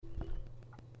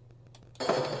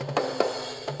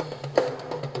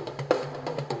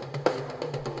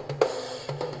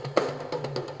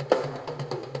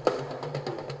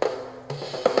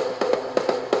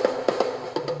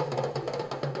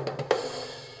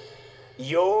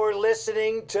You're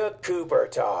listening to Cooper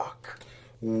Talk.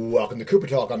 Welcome to Cooper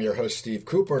Talk. I'm your host, Steve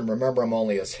Cooper, and remember, I'm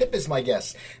only as hip as my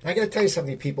guests. And I got to tell you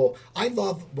something, people. I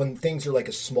love when things are like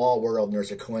a small world and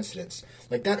there's a coincidence.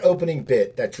 Like that opening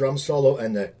bit, that drum solo,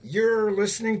 and the "You're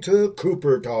listening to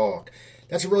Cooper Talk."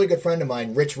 That's a really good friend of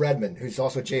mine, Rich Redmond, who's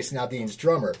also Jason Aldean's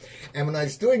drummer. And when I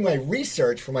was doing my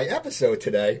research for my episode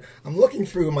today, I'm looking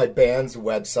through my band's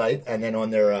website and then on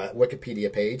their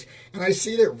Wikipedia page, and I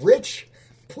see that Rich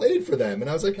played for them, and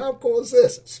I was like, how cool is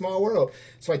this? Small world.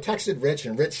 So I texted Rich,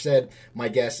 and Rich said my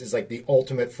guest is like the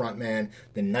ultimate frontman,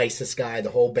 the nicest guy.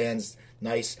 The whole band's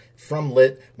nice. From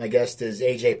Lit, my guest is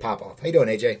AJ Popoff. How you doing,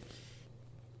 AJ?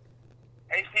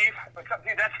 Hey, Steve. What's up,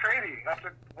 dude? That's crazy.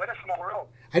 What a small world.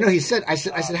 I know. I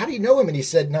said, how do you know him? And he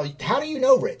said, no. How do you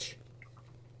know Rich?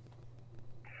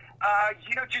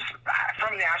 Just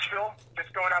from Nashville,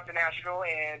 just going up to Nashville,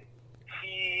 and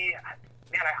he.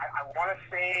 Man, I want to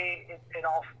say it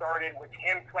all started with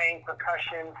him playing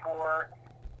percussion for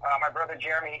my brother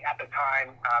Jeremy at the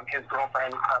time. His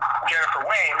girlfriend, Jennifer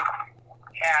Wayne,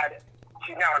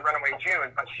 she's now in Runaway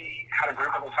June, but she had a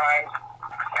group at the time.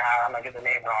 I'm going to get the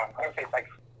name wrong. I'm going to say it's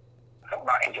like something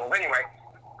about Angels. Anyway,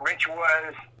 Rich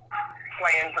was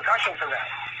playing percussion for them.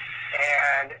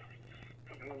 And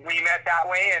we met that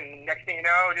way, and next thing you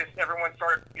know, just everyone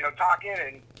started, talking,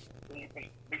 and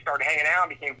we started hanging out,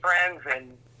 became friends,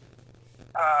 and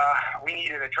we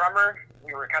needed a drummer.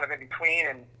 We were kind of in between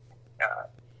and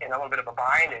in a little bit of a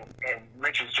bind, and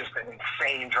Rich is just an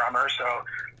insane drummer. So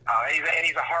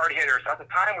he's a hard hitter. So at the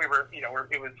time we were,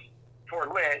 it was for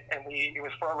Lit, and it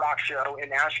was for a rock show in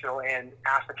Nashville, and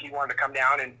asked if he wanted to come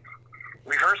down and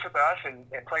rehearse with us and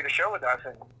play the show with us.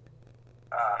 And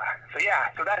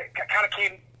so that kind of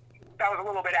came. That was a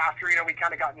little bit after, we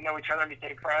kind of got to know each other and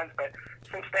became friends. But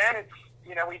since then, it's,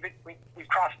 we've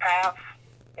crossed paths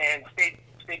and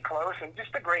stayed close, and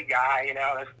just a great guy.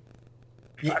 I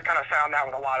kind of found that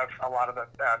with a lot of the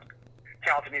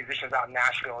talented musicians out in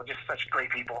Nashville, just such great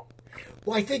people.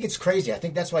 Well, I think it's crazy. I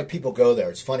think that's why people go there.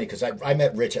 It's funny because I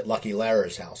met Rich at Lucky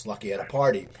Lara's house, Lucky at a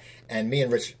party, and me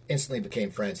and Rich instantly became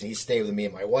friends. And he stayed with me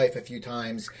and my wife a few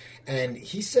times. And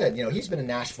he said, he's been in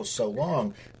Nashville so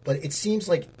long, but it seems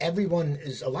like a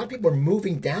lot of people are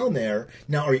moving down there.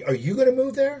 Now, are you going to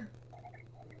move there?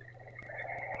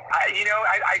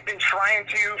 I've been trying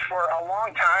to for a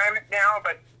long time now,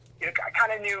 but I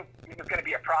kind of knew it was going to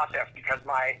be a process because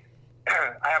I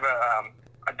have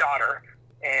a daughter,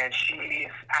 and she's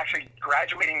actually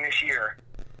graduating this year.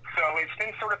 So it's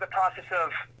been sort of the process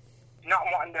of not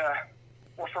wanting to.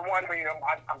 Well, for one,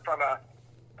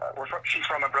 she's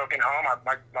from a broken home.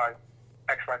 My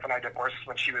ex-wife and I divorced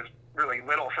when she was really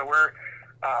little, so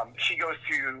she goes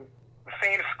to the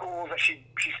same schools that she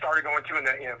started going to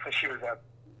since she was a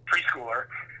preschooler,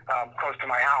 close to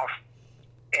my house,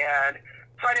 and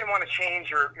so I didn't want to change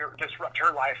or disrupt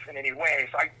her life in any way.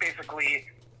 So I basically,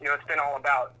 it's been all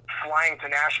about flying to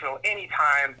Nashville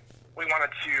anytime we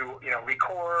wanted to,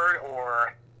 record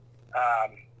or,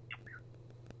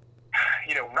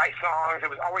 write songs. It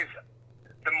was always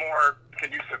the more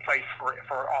conducive place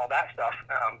for all that stuff.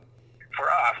 For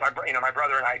us, my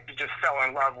brother and I just fell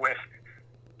in love with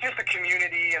just the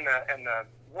community and the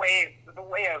way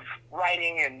of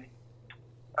writing and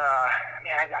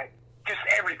just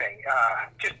everything.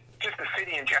 Just the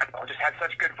city in general just had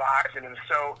such good vibes, and it was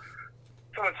so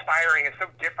inspiring and so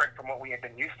different from what we had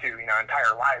been used to,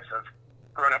 entire lives of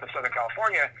growing up in Southern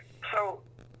California. So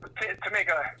to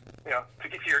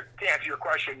answer your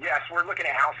question, yes, we're looking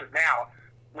at houses now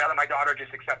that my daughter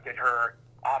just accepted her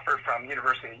offer from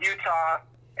University of Utah,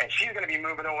 and she's going to be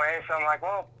moving away. So I'm like,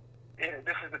 well,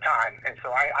 this is the time. And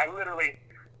so I literally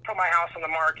put my house on the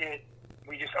market.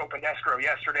 We just opened escrow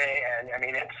yesterday, and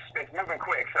it's moving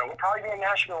quick. So we'll probably be in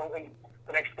Nashville in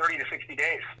the next 30 to 60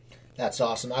 days. That's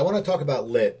awesome. I want to talk about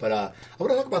Lit, but I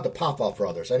want to talk about the Popoff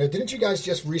brothers. I know, didn't you guys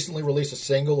just recently release a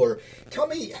single? Or tell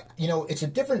me, it's a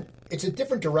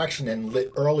different direction than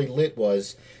early Lit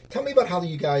was. Tell me about how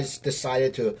you guys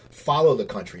decided to follow the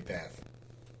country path.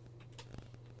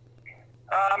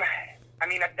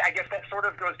 I guess that sort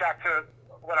of goes back to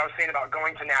what I was saying about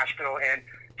going to Nashville and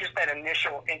just that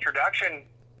initial introduction.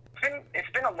 It's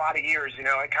been a lot of years, It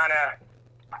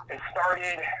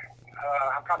started.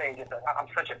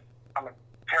 I'm a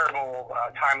terrible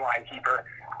timeline keeper,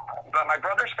 but my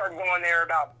brother started going there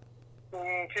about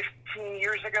 15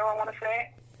 years ago, I want to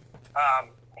say,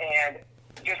 and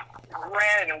just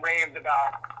read and raved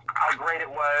about how great it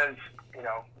was,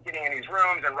 getting in these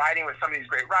rooms and writing with some of these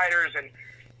great writers, and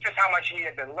just how much he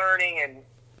had been learning, and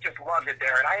just loved it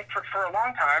there. And I, for a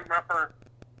long time, for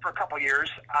a couple of years,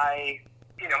 my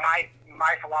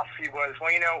philosophy was,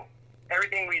 well,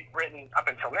 everything we've written up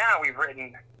until now, we've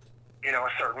written, a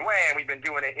certain way, and we've been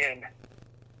doing it in,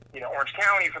 Orange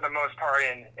County for the most part.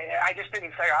 And I just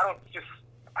didn't say,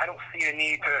 I don't see the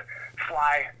need to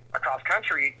fly across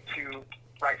country to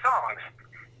write songs.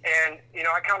 And,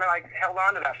 I kind of held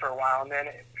on to that for a while. And then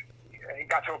it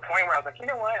got to a point where I was like, you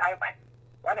know what?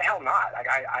 Why the hell not?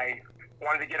 I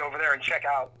wanted to get over there and check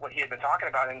out what he had been talking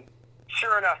about. And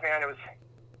sure enough, man, it was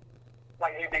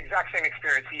like the exact same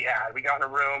experience he had. We got in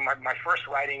a room. My first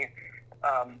writing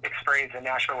experience in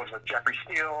Nashville was with Jeffrey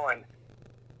Steele and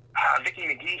Vicky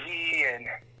McGehee, and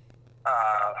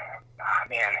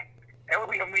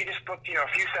and we just booked a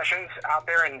few sessions out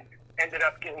there, and ended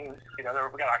up getting we got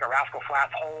like a Rascal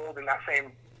Flatts hold in that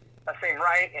same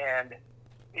right, and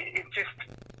it just,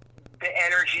 the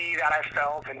energy that I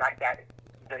felt, and like that,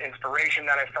 the inspiration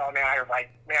that I felt, man, I was like,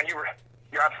 man, you're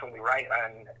absolutely right,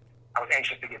 and I was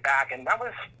anxious to get back. And that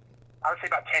was, I would say,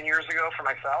 about 10 years ago for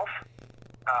myself.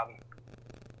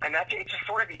 And it just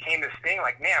sort of became this thing,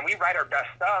 like, man, we write our best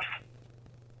stuff,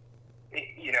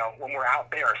 when we're out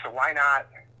there. So why not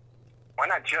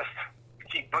just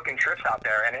keep booking trips out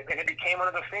there? And it became one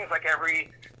of those things, like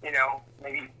every,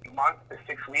 maybe month to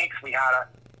 6 weeks, we had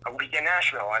a week in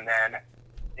Nashville. And then,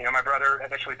 my brother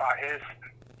eventually bought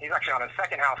he's actually on his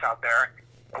second house out there.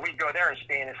 And we'd go there and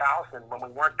stay in his house. And when we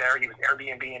weren't there, he was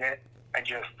Airbnb-ing it. And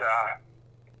just,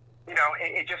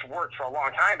 it just worked for a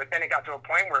long time. But then it got to a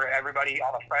point where everybody,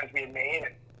 all the friends we had made,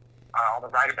 and all the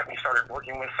writers that we started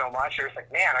working with so much, they were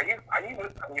like, man, are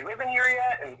you living here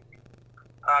yet? And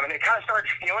it kind of started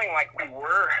feeling like we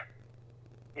were,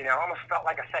 almost felt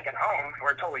like a second home,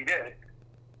 where it totally did.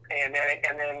 And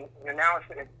then now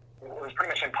it was pretty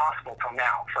much impossible till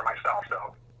now for myself.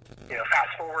 So,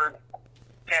 fast forward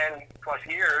 10 plus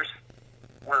years,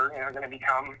 we're going to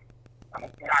become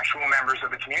actual members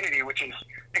of the community, which is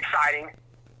exciting.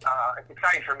 It's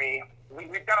exciting for me.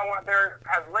 We've done a lot there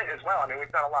as Lit as well. I mean,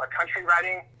 we've done a lot of country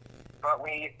writing, but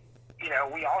we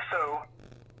also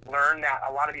learned that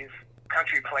a lot of these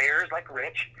country players like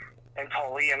Rich and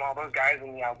Tully and all those guys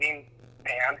in the Aldean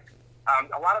band,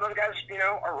 a lot of those guys,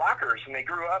 are rockers, and they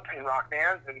grew up in rock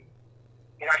bands. And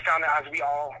I found that as we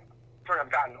all sort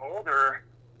of gotten older,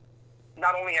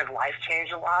 not only has life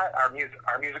changed a lot, our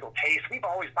musical taste.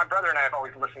 My brother and I have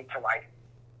always listened to like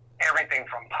everything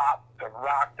from pop to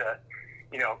rock to,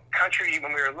 country.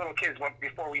 When we were little kids,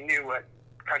 before we knew what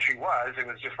country was, it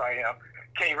was just like,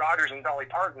 Kenny Rogers and Dolly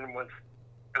Parton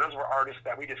those were artists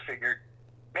that we just figured,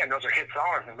 man, those are hit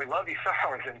songs, and we love these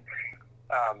songs. And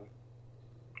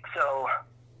so,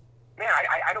 man,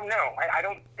 I don't know. I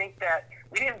don't think that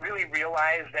we didn't really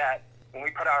realize that when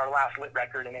we put out our last Lit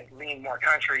record and it leaned more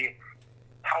country,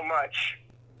 how much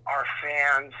our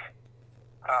fans,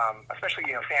 especially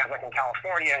fans like in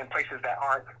California and places that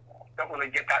don't really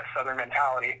get that Southern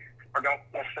mentality or don't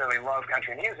necessarily love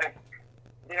country music,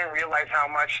 didn't realize how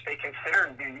much they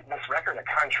considered this record a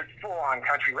full-on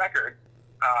country record.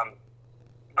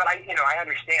 But I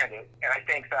understand it, and I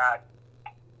think that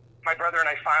my brother and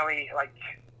I finally,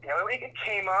 it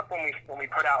came up when we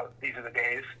put out These Are the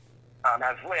Days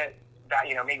as Lit, that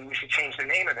maybe we should change the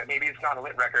name of it. Maybe it's not a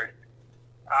Lit record.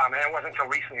 And it wasn't until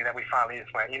recently that we finally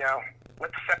just went,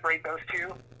 let's separate those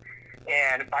two.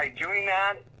 And by doing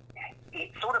that,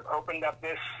 it sort of opened up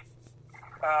this,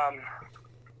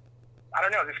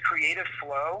 this creative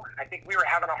flow. I think we were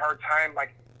having a hard time,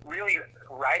 really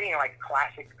writing,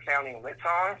 classic sounding Lit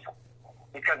songs,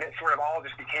 because it sort of all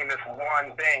just became this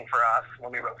one thing for us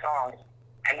when we wrote songs.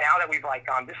 And now that we've,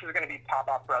 gone, this is going to be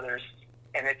Pop-Off Brothers,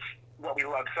 and it's what we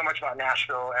love so much about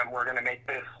Nashville, and we're going to make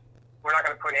this, we're not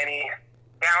going to put any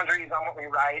boundaries on what we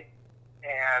write,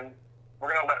 and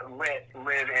we're going to let Lit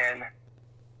live in,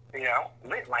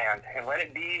 Lit land, and let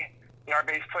it be. Our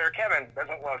bass player Kevin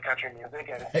doesn't love country music,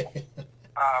 and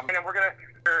and we're going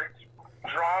to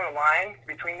draw a line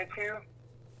between the two.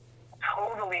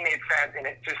 Totally made sense, and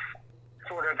it just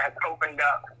sort of has opened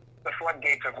up the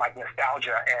floodgates of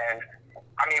nostalgia, and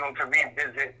I'm able to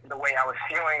revisit the way I was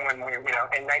feeling when we,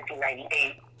 in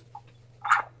 1998,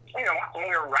 when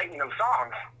we were writing those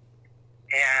songs.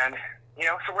 And,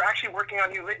 so we're actually working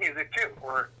on new Lit music too.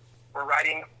 We're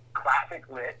writing classic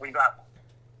Lit. We got,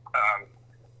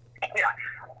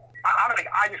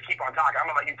 I just keep on talking. I'm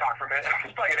gonna let you talk for a minute. I'm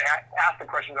just probably gonna ask the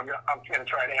questions I'm gonna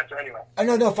try to answer anyway. Oh,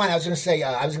 no, fine. I was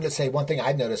gonna say one thing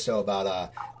I've noticed though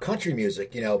about country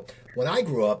music. You know, when I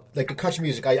grew up, like the country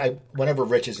music, I whenever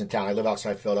Rich is in town, I live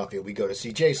outside Philadelphia. We go to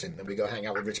see Jason, and we go hang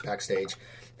out with Rich backstage,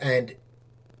 and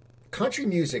country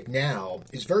music now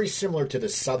is very similar to the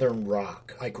Southern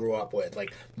rock I grew up with,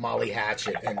 like Molly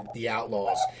Hatchet and the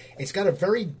Outlaws. It's got a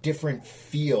very different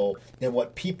feel than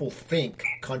what people think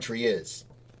country is.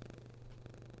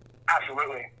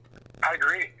 Absolutely. I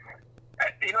agree.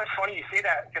 You know, it's funny you say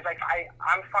that, because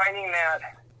I'm finding that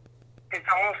it's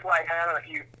almost like, I don't know if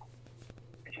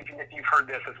you've heard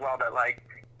this as well, but like,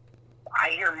 I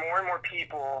hear more and more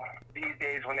people these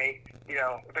days when they, you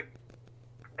know, the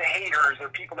haters or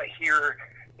people that hear,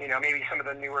 you know, maybe some of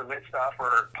the newer lit stuff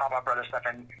or Pop Up Brother stuff,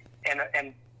 and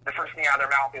the first thing out of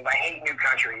their mouth is, I hate new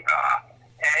country.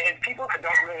 And it's people that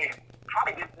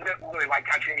probably don't really like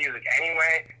country music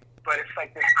anyway, but it's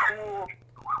like this cool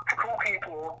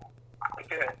people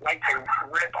that like to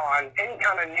rip on any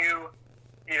kind of new,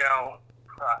 you know,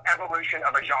 evolution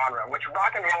of a genre, which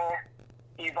rock and roll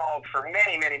evolved for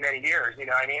many, many, many years. You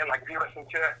know what I mean? Like, if you listen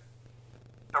to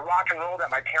the rock and roll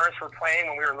that my parents were playing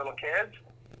when we were little kids,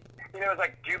 you know, it was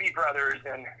like Doobie Brothers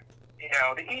and, you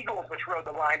know, the Eagles, which rode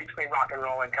the line between rock and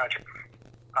roll and country.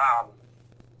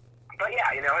 But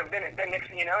yeah, you know, and then next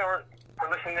thing you know,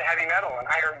 we're listening to heavy metal and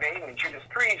Iron Maiden and Judas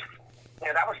Priest. You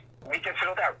know, we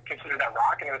considered that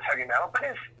rock, and it was heavy metal, but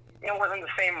it wasn't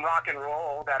the same rock and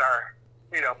roll that our,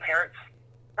 you know, parents,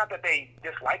 not that they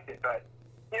disliked it, but,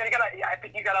 you know, I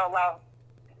think you gotta allow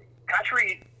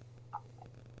country.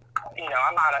 You know,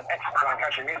 I'm not an expert on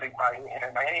country music by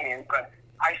any means, but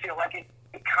I feel like it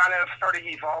kind of started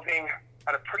evolving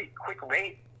at a pretty quick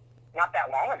rate not that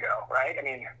long ago, right? I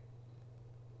mean,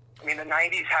 the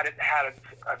 90s had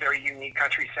a very unique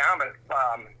country sound, but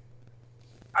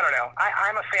I don't know.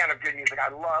 I'm a fan of good music. I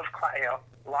love, you know,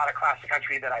 a lot of classic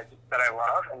country that I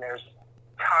love, and there's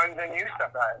tons of new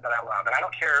stuff that I love. And I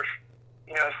don't care if,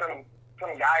 you know, some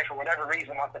guy for whatever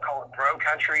reason wants to call it bro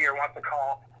country or wants to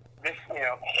call this, you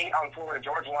know, hate on Florida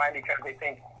Georgia Line because they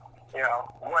think, you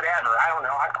know, whatever. I don't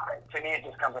know. To me, it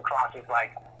just comes across as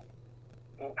like,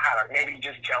 I don't know, maybe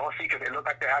just jealousy because they look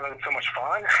like they're having so much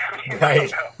fun.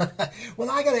 Right. Well,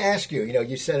 I got to ask you. You know,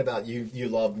 you said about you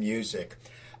love music.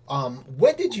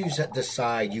 When did you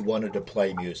decide you wanted to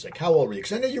play music? How old were you?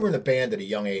 Because I know you were in a band at a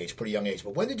young age, pretty young age.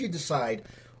 But when did you decide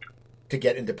to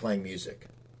get into playing music?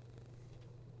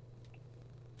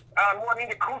 Well, I mean,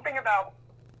 the cool thing about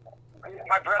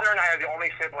my brother and I are the only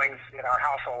siblings in our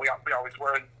household. We always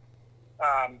were.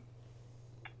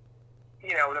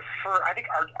 You know, I think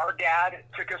our dad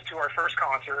took us to our first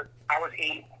concert. I was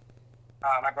 8.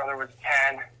 My brother was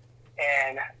 10,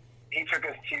 and he took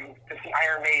us to see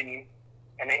Iron Maiden,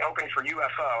 and they opened for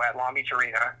UFO at Long Beach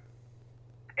Arena.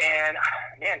 And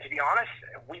man, to be honest,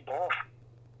 we both,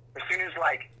 as soon as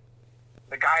like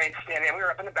the guy standing, we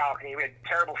were up in the balcony. We had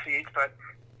terrible seats, but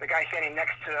the guy standing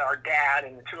next to our dad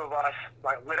and the two of us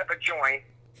like lit up a joint,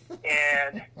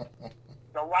 and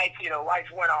the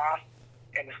lights went off,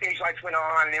 and the stage lights went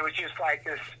on, and it was just like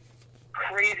this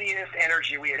craziest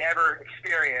energy we had ever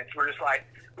experienced. We're just like,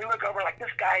 we look over like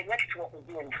this guy next to us is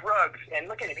doing drugs, and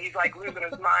look at him, he's like losing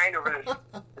his mind over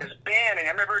this band. And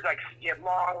I remember like he had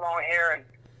long hair, and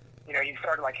you know, he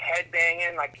started like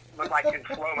headbanging, like looked like in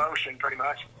slow motion pretty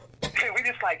much. And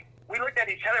we looked at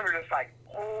each other and we're just like,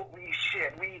 holy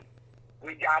shit, we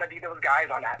gotta be those guys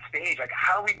on that stage. Like,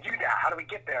 how do we do that? How do we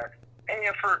get there? And you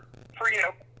know, for you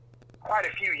know, quite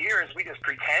a few years we just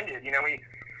pretended, you know, we'd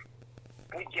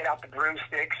get out the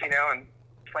broomsticks, you know, and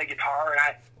play guitar, and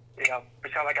I, you know,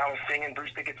 pretend like I was singing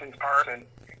Bruce Dickinson's part, and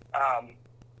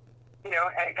you know,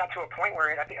 and it got to a point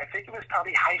where I think it was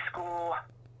probably high school.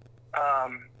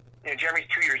 You know, Jeremy's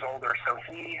 2 years older, so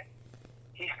he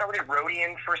started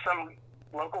roadieing for some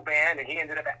local band, and he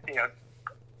ended up, you know,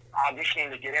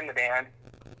 auditioning to get in the band.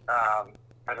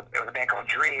 It was a band called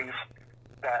Dreams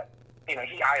that, you know,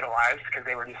 he idolized because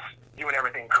they were just doing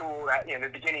everything cool that, you know,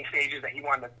 the beginning stages that he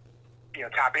wanted to, you know,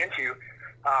 tap into.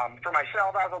 For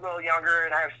myself, I was a little younger,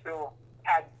 and I still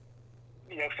had,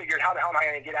 you know, figured how the hell am I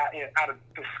going to get out, you know, out of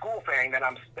the school thing that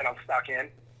I'm stuck in.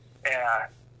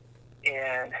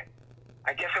 And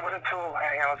I guess it wasn't until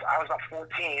I was about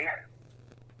 14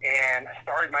 and I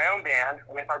started my own band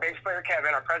with our bass player,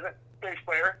 Kevin, our present bass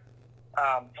player.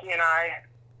 He and I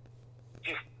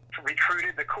just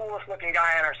recruited the coolest looking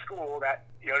guy in our school that,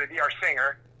 you know, to be our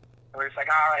singer. And we were just like,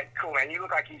 all right, cool, man, you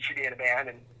look like you should be in a band.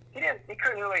 And he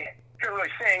couldn't really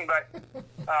sing, but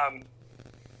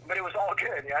it was all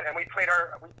good. Yeah? And we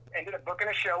ended up booking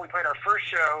a show. We played our first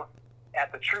show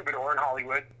at the Troubadour in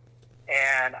Hollywood.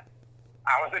 And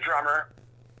I was the drummer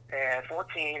and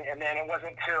 14, and then it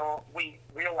wasn't until we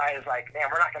realized, like, man,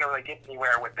 we're not going to really get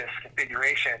anywhere with this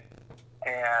configuration,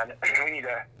 and we need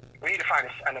to find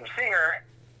another singer.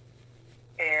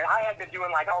 And I had been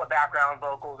doing like all the background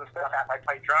vocals and stuff after I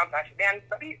played drums. And I said, man,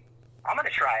 I'm going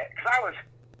to try it, because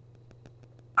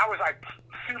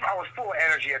I was full of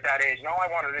energy at that age, and all I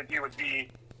wanted to do was be,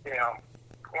 you know,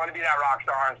 I wanted to be that rock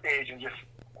star on stage and just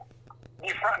be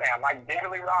a frontman, like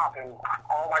David Lee Roth and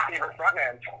all my favorite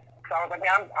frontmen. So I was like,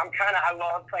 man, I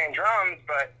love playing drums,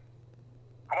 but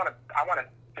I want to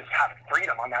just have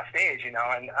freedom on that stage, you know.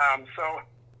 And so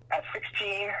at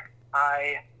 16,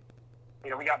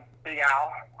 we got Big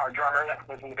Al, our drummer that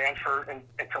was in the band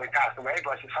until he passed away,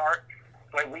 bless his heart.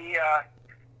 But we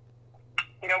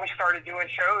started doing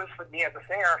shows with me as a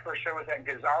singer. Our first show was at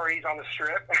Gazzari's on the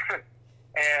Strip,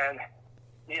 and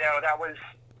that was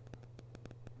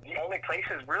the only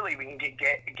places really we can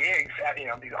get gigs at.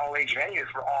 These all-age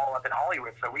venues were all up in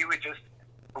Hollywood. So we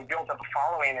built up a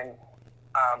following, and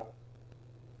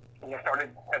started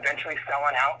eventually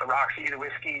selling out the Roxy, the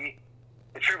Whiskey,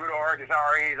 the Troubadour,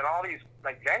 Gazzari's, and all these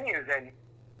like venues. And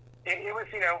it was,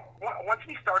 once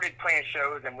we started playing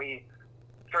shows and we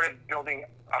started building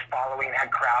a following, had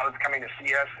crowds coming to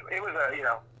see us, it was a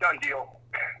done deal.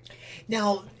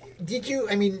 Now, did you?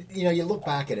 I mean, you look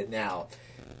back at it now,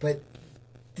 but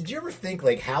did you ever think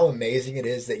like how amazing it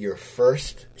is that your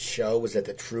first show was at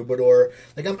the Troubadour?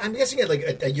 Like I'm guessing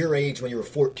at your age, when you were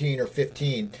 14 or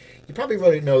 15, you probably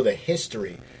really know the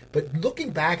history. But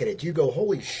looking back at it, you go,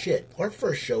 "Holy shit! Our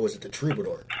first show was at the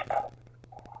Troubadour."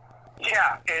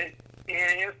 Yeah, it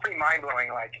is pretty mind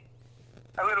blowing. Like,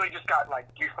 I literally just got like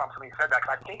goosebumps when you said that,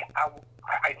 because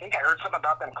I think I heard something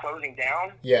about them closing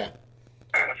down. Yeah.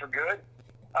 For good.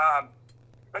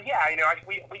 But yeah,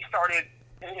 we started.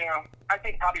 I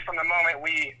think probably from the moment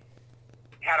we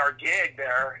had our gig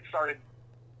there, started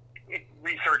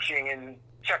researching and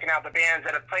checking out the bands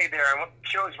that had played there and what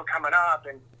shows were coming up.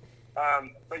 And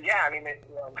but yeah, I mean,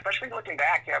 especially looking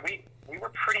back, yeah, we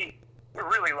were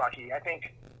really lucky. I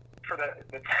think for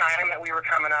the time that we were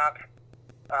coming up,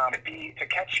 to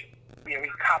catch, we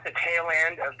caught the tail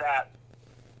end of that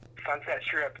Sunset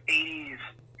Strip 80s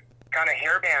kind of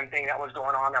hairband thing that was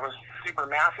going on that was super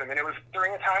massive. And it was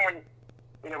during a time when,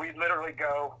 we'd literally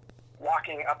go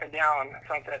walking up and down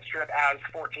Sunset Strip as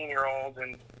 14-year-olds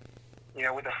and,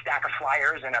 with a stack of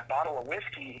flyers and a bottle of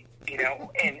whiskey,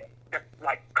 and the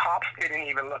cops didn't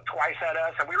even look twice at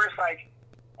us. And we were just like,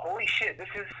 holy shit, this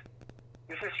is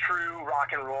true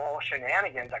rock and roll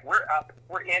shenanigans. Like,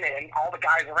 we're in it, and all the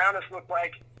guys around us look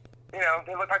like,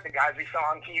 they look like the guys we saw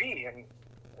on TV. And,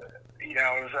 it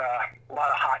was a lot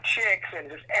of hot chicks, and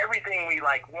just everything we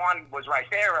wanted was right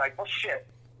there. We're like, well, shit,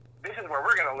 this is where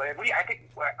we're gonna live. I think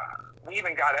we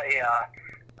even got a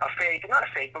fake, not a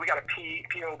fake, but we got a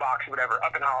PO box or whatever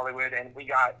up in Hollywood, and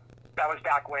that was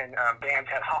back when bands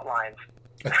had hotlines.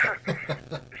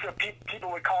 So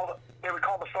people would call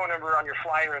the phone number on your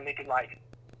flyer, and they could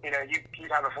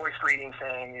you'd have a voice greeting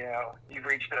saying, you've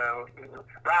reached the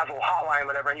Razzle hotline,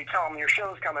 whatever, and you tell them your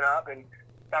show's coming up, and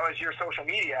that was your social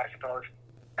media, I suppose.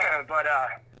 But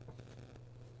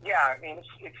yeah, I mean,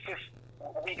 it's just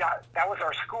that was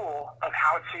our school of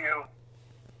how to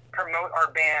promote our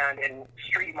band and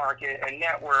street market and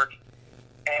network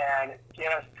and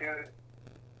get us to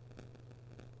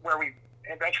where we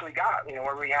eventually got,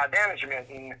 where we had management.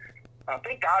 And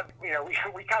thank God, we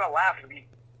kind of laughed.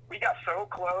 We got so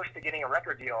close to getting a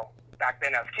record deal back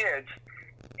then as kids,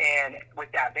 and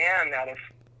with that band, that if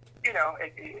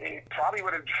it probably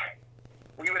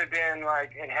we would have been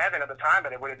like in heaven at the time,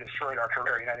 but it would have destroyed our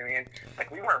career. You know what I mean? Like,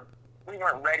 we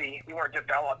weren't ready. We weren't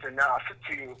developed enough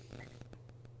to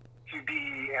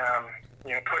be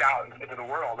put out into the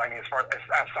world. I mean, as far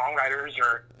as songwriters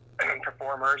or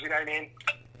performers, you know what I mean?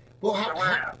 Well,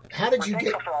 how did you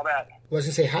get? For all that. I was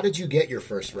gonna say, how did you get your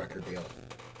first record deal?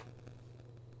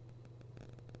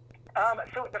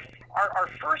 So our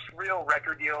first real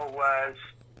record deal was,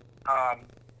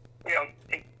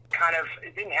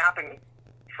 it didn't happen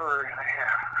for,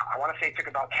 I want to say it took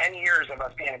about 10 years of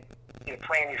us being,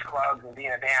 playing these clubs and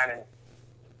being a band and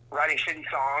writing shitty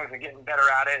songs and getting better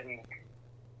at it.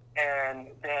 And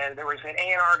then there was an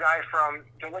A&R guy from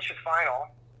Delicious Vinyl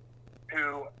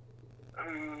who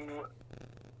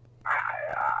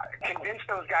convinced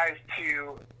those guys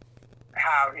to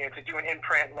have, to do an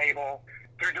imprint label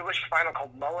through Delicious Vinyl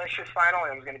called Malicious Vinyl,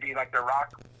 and it was going to be like the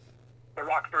rock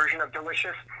version of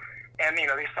Delicious. And, they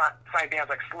signed bands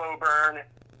like Slow Burn,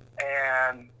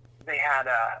 and they had,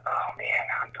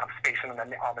 I'm spacing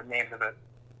on all the names of the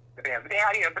bands. But they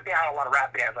had a lot of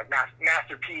rap bands like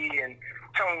Master P and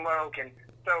Tone Loc. And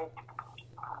so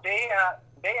they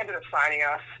ended up signing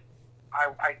us.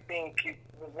 I think it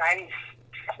was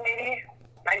 96, maybe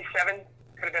 97.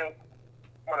 Could have been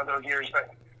one of those years, but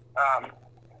and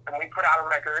we put out a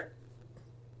record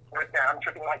with them,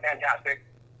 Tripping Like Fantastic,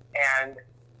 and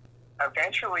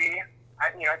eventually,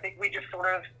 I think we just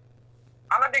sort of.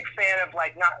 I'm a big fan of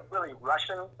like not really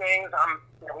rushing things.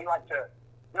 We like to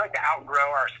outgrow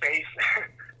our space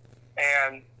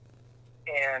and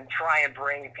try and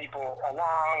bring people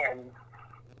along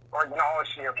or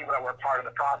acknowledge people that were part of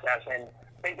the process, and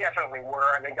they definitely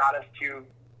were, and they got us to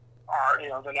our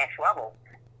the next level,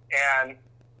 and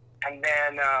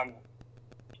then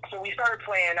so we started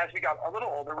playing as we got a little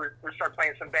older. We started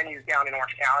playing some venues down in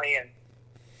Orange County and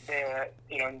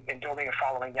and building a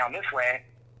following down this way.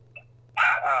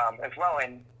 As well,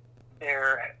 and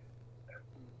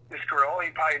this girl,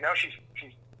 you probably know, she's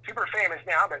super famous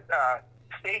now, but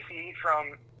Stacy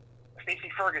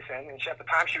Ferguson, and at the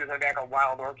time she was in a band called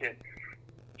Wild Orchid.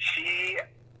 She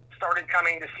started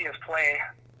coming to see us play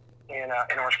in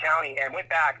Orange County, and went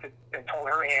back and told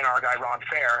her A&R guy Ron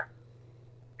Fair,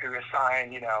 who has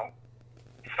signed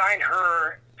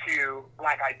her to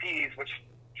Black Eyed Peas, which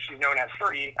she's known as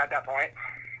Fergie at that point.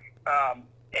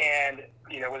 And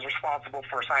was responsible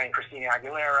for signing Christina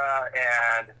Aguilera.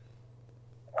 And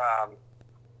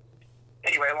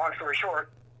anyway, long story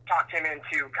short, talked him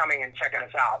into coming and checking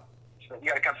us out. So you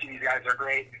got to come see these guys; they're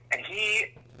great. And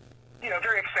he,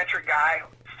 very eccentric guy,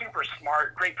 super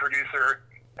smart, great producer.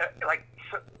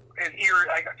 His ear,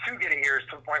 like too good ears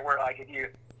to the point where like if you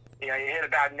hit a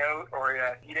bad note or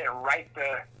you didn't write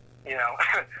the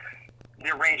the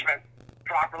arrangement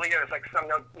properly, it was like some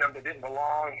note that didn't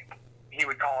belong. He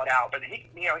would call it out, but he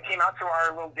came out to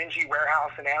our little dingy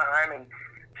warehouse in Anaheim and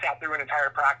sat through an entire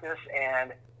practice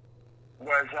and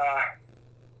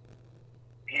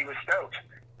he was stoked.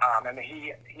 And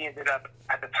he ended up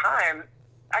at the time,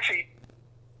 actually,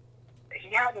 he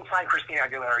hadn't signed Christina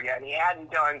Aguilera yet, and he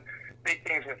hadn't done big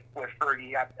things with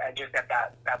Fergie at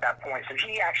that point. So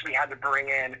he actually had to bring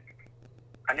in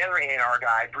another A&R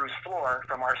guy, Bruce Floor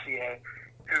from RCA,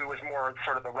 who was more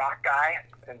sort of the rock guy,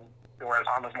 and whereas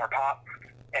Tom was more pop.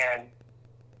 And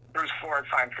Bruce Floor had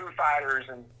signed Foo Fighters,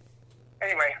 and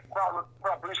anyway,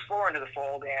 brought Bruce Floor into the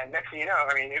fold. And next thing you know,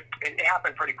 it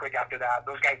happened pretty quick after that.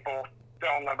 Those guys both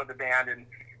fell in love with the band, and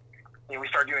we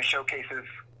started doing showcases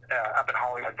up in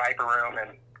Hollywood, Viper Room,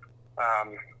 and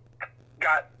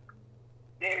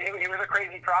it was a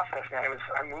crazy process, man.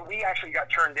 We actually got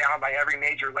turned down by every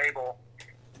major label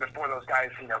before those guys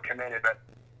committed, but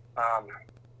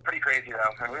pretty crazy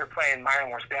though. And we were playing My Own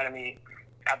Worst Enemy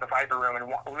at the Viper Room,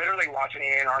 and literally watching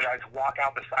A&R guys walk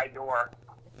out the side door,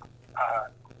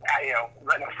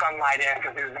 letting the sunlight in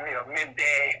because it was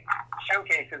midday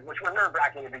showcases, which were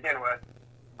nerve-wracking to begin with.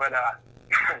 But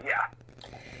yeah,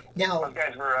 now those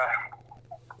guys were.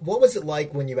 What was it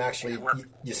like when you actually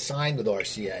you signed with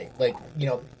RCA? Like,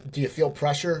 do you feel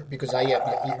pressure because you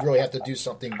really have to do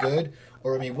something good,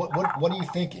 or what are you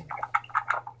thinking?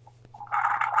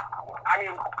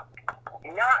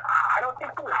 I don't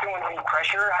think we were feeling any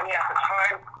pressure. At the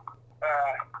time,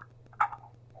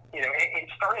 it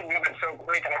started moving so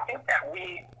quick, and I think that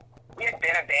we had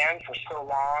been a band for so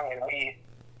long, and we,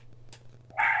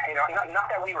 not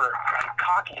that we were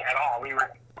cocky at all. We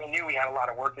knew we had a lot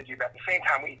of work to do, but at the same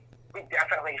time, we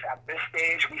definitely, at this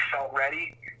stage, we felt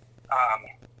ready.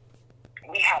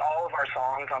 We had all of our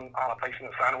songs on A Place in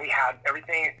the Sun. We had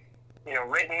everything,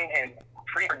 written and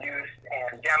pre-produced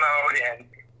and demoed, and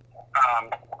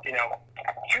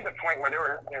to the point where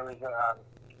there was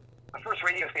the first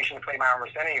radio station to play My Own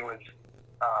Worst Enemy was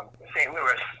St.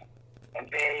 Louis,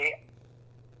 and they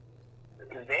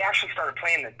actually started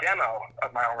playing the demo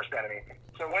of My Own Worst Enemy.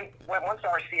 So once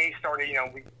RCA started,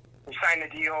 we signed the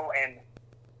deal, and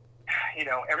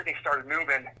everything started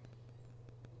moving.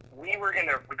 We were in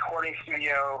the recording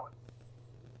studio,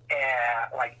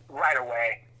 and right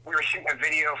away. We were shooting a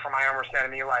video for My Own Worst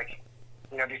Enemy,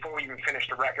 before we even finished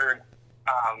the record.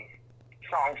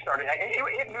 Songs started.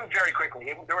 It moved very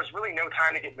quickly. There was really no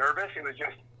time to get nervous. It was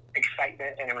just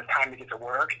excitement, and it was time to get to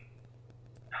work.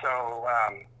 So,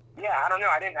 I don't know.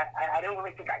 I didn't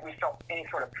really think we felt any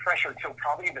sort of pressure until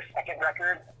probably the second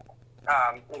record.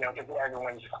 Because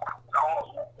everyone's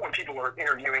when people were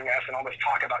interviewing us and always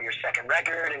talk about your second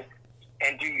record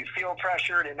and do you feel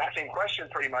pressured, and that same question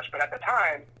pretty much. But at the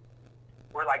time,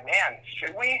 we're like, man,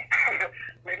 should we?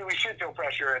 Maybe we should feel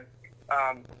pressure. And,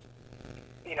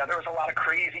 there was a lot of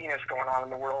craziness going on in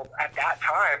the world at that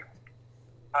time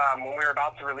when we were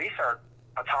about to release our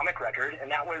Atomic record,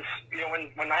 and that was,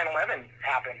 when 9/11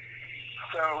 happened.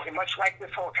 So much like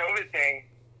this whole COVID thing,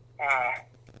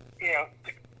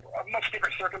 a much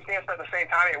different circumstance, but at the same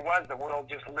time, it was the world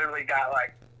just literally got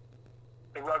like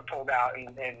the rug pulled out,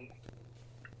 and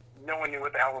no one knew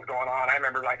what the hell was going on. I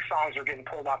remember like songs were getting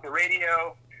pulled off the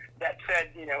radio that said,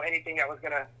 you know, anything that was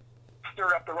going to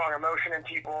stir up the wrong emotion in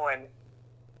people.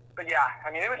 But yeah,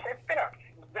 I mean,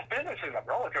 this business is a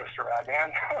roller coaster ride,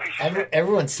 man.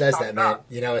 Everyone says that, man.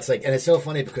 You know, it's like, and it's so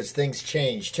funny because things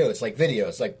change too. It's like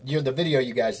videos. Like the video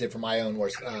you guys did for My Own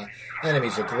Worst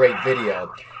Enemies, a great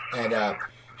video. And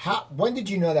when did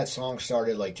you know that song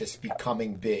started like just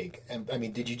becoming big? And I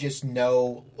mean, did you just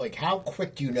know, like, how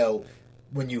quick do you know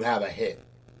when you have a hit?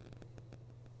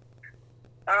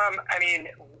 I mean,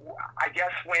 I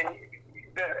guess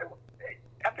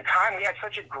at the time we had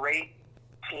such a great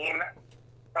team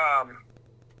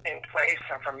in place,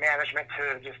 from management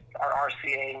to just our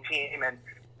RCA team, and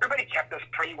everybody kept us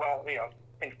pretty well, you know,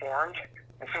 informed.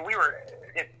 And so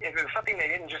if it was something they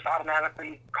didn't just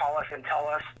automatically call us and tell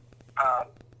us,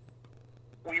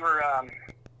 we were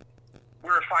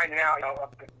finding out, you know,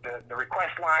 the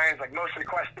request lines, like most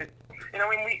requested. You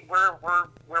know, I mean, we're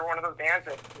one of those bands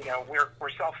that, you know, we're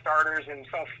self starters and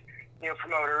self, you know,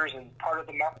 promoters and part of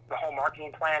the whole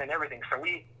marketing plan and everything. So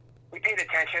we paid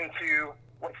attention to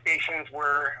what stations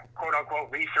were quote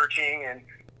unquote researching, and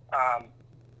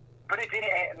but it didn't.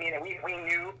 I mean, we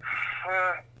knew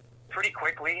pretty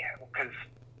quickly, because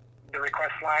the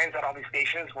request lines at all these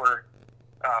stations were.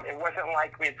 It wasn't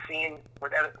like we had seen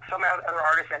with some other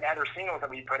artists and other singles that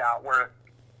we put out, where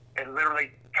it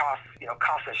literally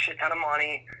costs a shit ton of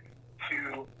money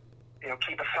to, you know,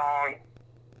 keep a song,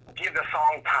 give the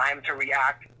song time to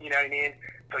react. You know what I mean?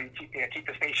 So you keep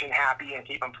the station happy and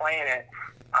keep them playing it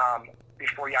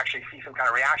before you actually see some kind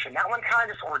of reaction. That one kind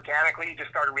of just organically just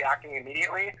started reacting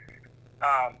immediately,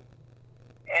 and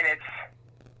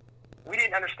we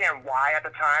didn't understand why at the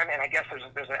time. And I guess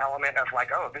there's an element of like,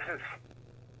 oh, this is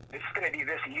going to be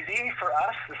this easy for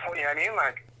us. You know what I mean?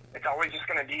 Like, it's always just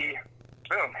going to be,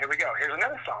 boom, here we go. Here's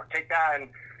another song. Take that. And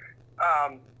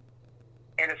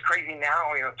it's crazy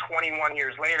now, you know, 21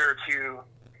 years later, to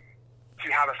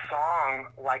have a song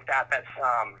like that that's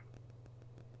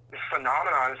this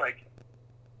phenomenon. Is like,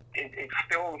 it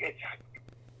still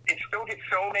gets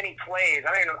so many plays.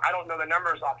 I don't know the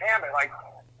numbers offhand, but like,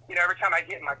 you know, every time I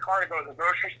get in my car to go to the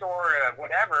grocery store or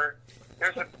whatever,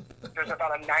 there's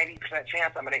about a 90%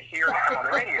 chance I'm going to hear it on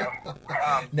the radio.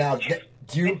 Now,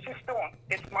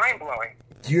 it's mind blowing.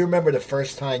 Do you remember the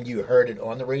first time you heard it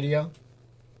on the radio?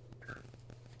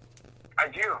 I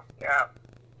do. Yeah.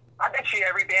 I bet you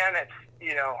every band that's,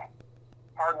 you know,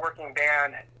 hardworking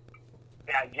band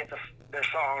that gets their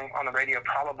song on the radio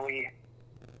probably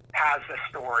has the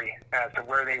story as to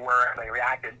where they were and they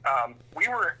reacted. We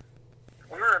were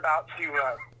about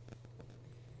to.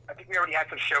 I think we already had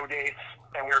some show dates,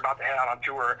 and we were about to head out on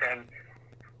tour. And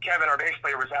Kevin, our bass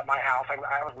player, was at my house. I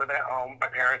was living at home with my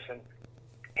parents, and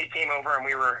he came over, and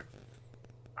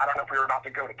I don't know if we were about to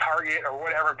go to Target or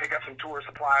whatever and pick up some tour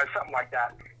supplies, something like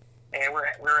that. And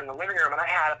we're in the living room, and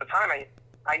at the time,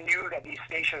 I knew that these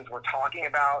stations were talking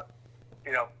about,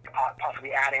 you know,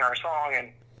 possibly adding our song,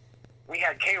 and we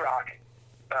had K-Rock,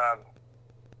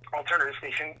 alternative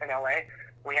station in LA.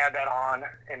 We had that on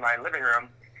in my living room,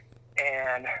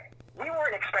 and we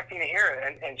weren't expecting to hear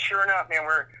it. And sure enough, man,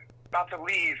 we're about to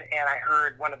leave, and I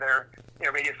heard one of their, you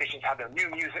know, radio stations have their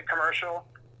new music commercial,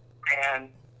 and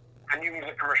a new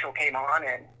music commercial came on,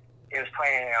 and it was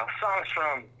playing, you know, songs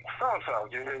from so-and-so.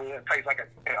 It plays like a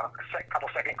couple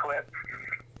second clip,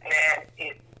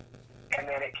 and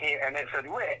then it came, and it said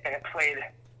 "Lit," and it played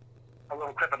a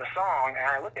little clip of the song, and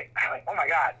I'm like, oh my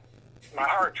God, my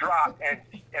heart dropped, and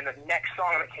the next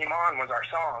song that came on was our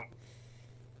song,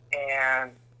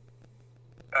 and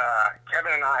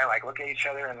Kevin and I like look at each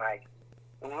other and like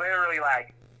literally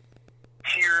like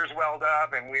tears welled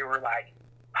up, and we were like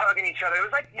hugging each other. It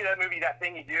was like, you know, that movie, That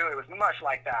Thing You Do. It was much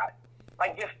like that,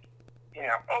 like just, you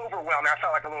know, overwhelming. I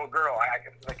felt like a little girl.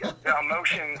 Like the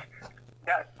emotions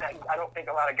that I don't think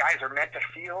a lot of guys are meant to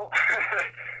feel.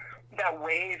 That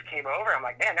wave came over. I'm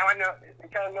like, man, now I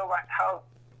kind of know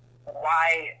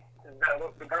why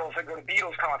the girls that go to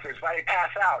Beatles concerts, why they pass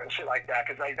out and shit like that,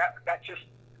 because like that just,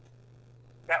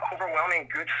 that overwhelming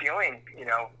good feeling, you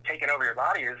know, taking over your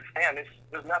body is, man,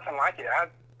 there's nothing like it. I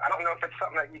don't know if it's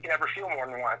something that you can ever feel more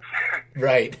than once.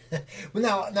 Right.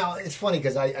 Well, now it's funny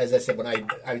because as I said, when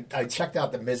I checked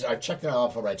out I checked it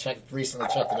out before, I recently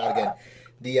checked it out again,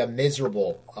 the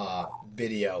Miserable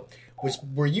video.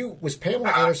 Was Pamela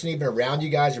Anderson even around you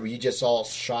guys, or were you just all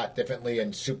shot differently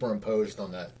and superimposed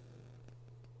on that?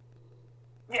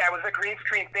 Yeah, it was a green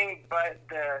screen thing, but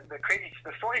the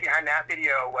story behind that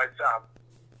video was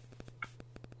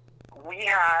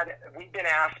we'd been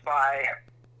asked by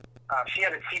she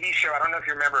had a TV show. I don't know if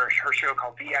you remember her show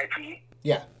called VIP.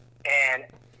 Yeah. And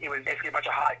it was basically a bunch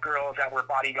of hot girls that were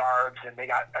bodyguards, and they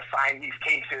got assigned these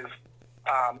cases.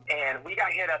 And we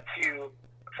got hit up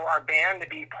for our band to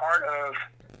be part of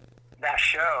that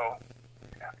show.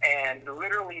 And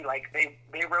literally, like, they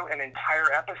wrote an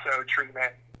entire episode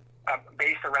treatment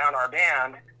based around our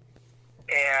band.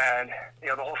 And, you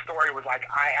know, the whole story was like,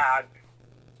 I had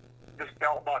this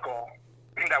belt buckle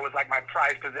that was like my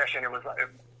prized possession. It was, and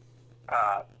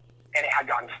it had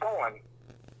gotten stolen.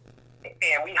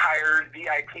 And we hired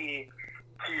VIP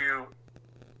to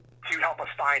help us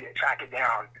find it, track it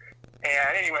down.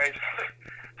 And anyways,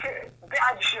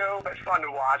 bad show, but fun to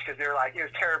watch because they're like, it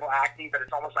was terrible acting, but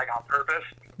it's almost like on purpose.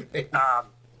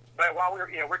 But while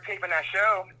we're taping that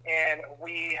show, and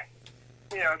we,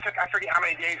 it took, I forget how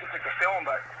many days it took to film,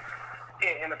 but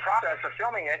in the process of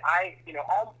filming it,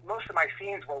 most of my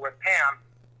scenes were with Pam,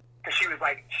 because she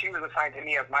was assigned to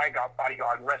me as my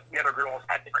bodyguard, and the other girls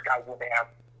had different guys in the band.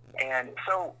 And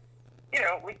so,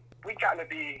 we'd gotten to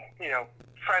be,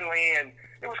 friendly, and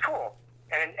it was cool.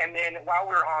 And then while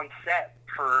we were on set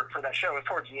for that show, it was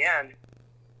towards the end,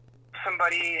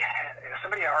 somebody at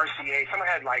RCA, someone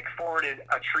had like forwarded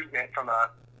a treatment from a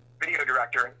video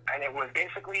director, and it was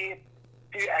basically,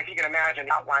 if you can imagine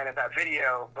the outline of that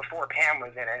video before Pam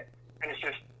was in it, and it's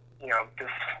just, this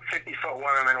 50-foot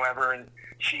woman, whatever, and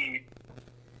she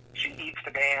eats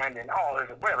the band, and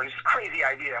whatever, this crazy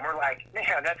idea, and we're like,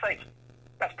 man,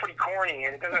 that's pretty corny,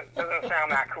 and it doesn't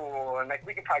sound that cool, and like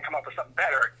we could probably come up with something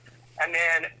better. And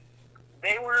then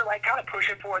they were like kind of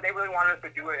pushing for it. They really wanted us to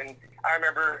do it. And I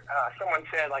remember someone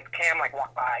said, like, Pam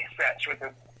walked by set. She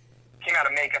came out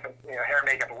of makeup, and hair and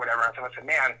makeup or whatever. And someone said,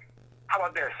 man, how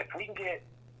about this? If we can get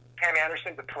Pam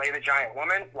Anderson to play the giant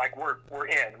woman, like we're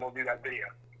in. We'll do that video.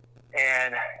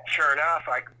 And sure enough,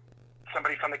 like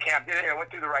somebody from the camp did it. And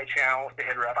went through the right channels to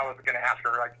hit her up. I wasn't going to ask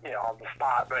her on the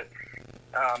spot, but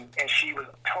and she was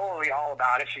totally all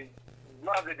about it. She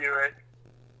loved to do it.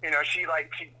 She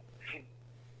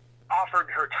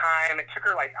offered her time. It took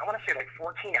her I want to say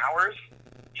 14 hours.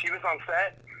 She was on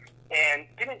set and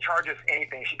didn't charge us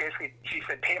anything. She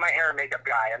said, pay my hair and makeup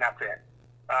guy, and that's it.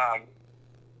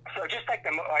 So just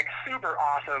super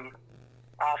awesome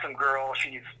girl.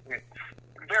 She's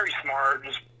very smart,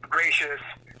 just gracious.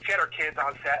 She had her kids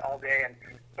on set all day, and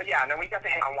then we got to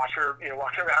hang out and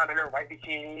watch her around in her white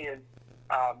bikini, and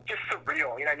just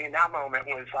surreal. That moment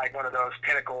was like one of those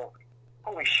pinnacle.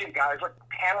 Holy shit, guys! Look,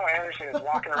 Pamela Anderson is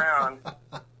walking around,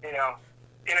 in a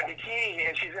bikini,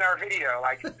 and she's in our video.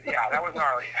 That was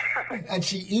gnarly. And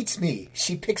she eats me.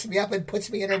 She picks me up and puts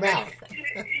me in her mouth.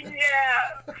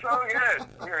 Yeah, so good.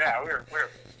 We're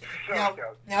so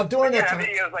stoked. Now during that time,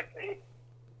 video was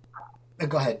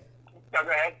go ahead. No, go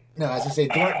ahead. No, as I say,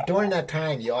 during that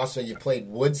time, you played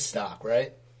Woodstock,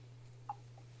 right?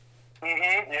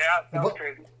 Mm-hmm. Yeah, that was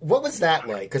crazy. What was that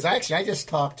like? Because I just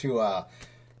talked to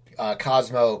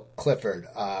Cosmo Clifford,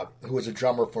 who was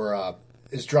drummer for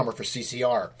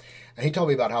CCR, and he told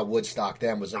me about how Woodstock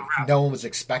then was like no one was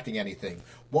expecting anything.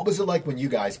 What was it like when you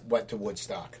guys went to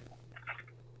Woodstock?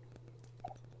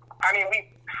 I mean,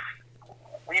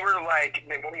 we were like,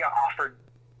 when we got offered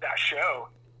that show,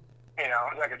 it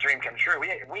was like a dream come true.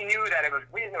 We knew that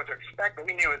we didn't know what to expect, but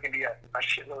we knew it was going to be a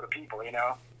shitload of people,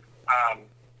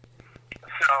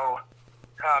 So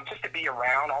just to be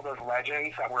around all those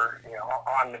legends that were,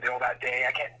 on the bill that day,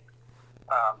 I can't.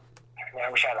 I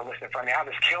wish I had a list in front of me. I have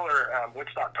this killer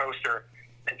Woodstock poster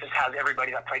that just has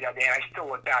everybody that played that day, and I still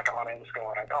look back on it and just go,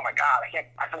 like, oh my god,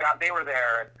 I forgot they were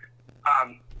there.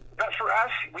 But for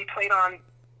us, we played on.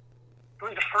 It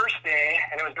was the first day,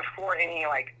 and it was before any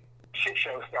shit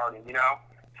show started,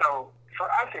 So for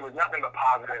us, it was nothing but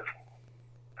positive.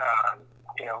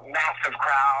 Massive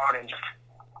crowd, and just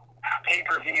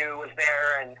pay-per-view was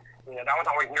there, and that was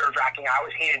always nerve-wracking. I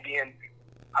always hated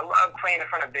I love playing in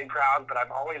front of big crowds, but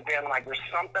I've always been there's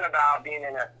something about being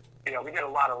in we did a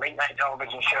lot of late-night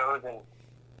television shows, and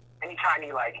anytime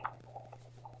you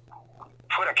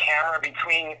put a camera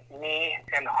between me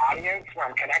and the audience where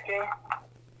I'm connecting,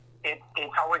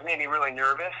 it's always made me really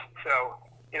nervous. So,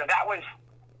 that was,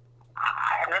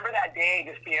 I remember that day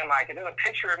just being there's a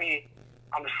picture of me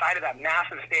on the side of that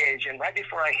massive stage, and right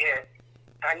before I hit,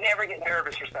 I never get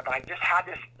nervous or stuff, and I just had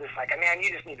this man,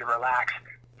 you just need to relax.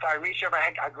 So I reached over,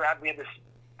 I grabbed, we had this,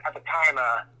 at the time,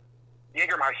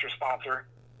 Jägermeister sponsor,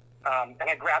 and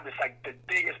I grabbed this, the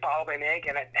biggest bottle they make,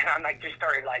 and I'm just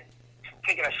started,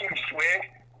 taking a huge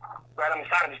swig right on the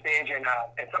side of the stage, and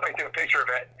somebody took a picture of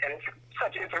it, and it's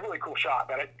a really cool shot,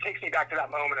 but it takes me back to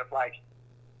that moment of, all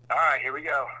right, here we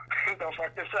go. Don't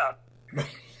fuck this up.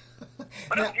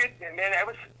 But it was good, man.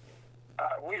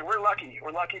 we're lucky.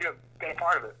 We're lucky to have been a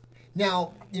part of it.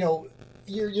 Now, your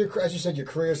as you said, your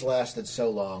career's lasted so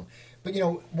long, but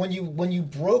when you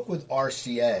broke with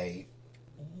RCA,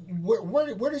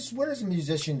 where does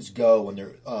musicians go when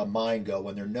their mind go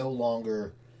when they're no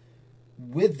longer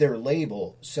with their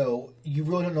label? So you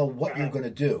really don't know what you're going to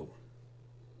do.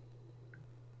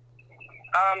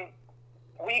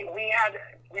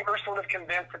 We were sort of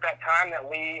convinced at that time that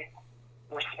we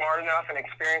were smart enough and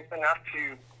experienced enough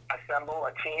to assemble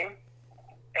a team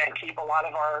and keep a lot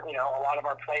of our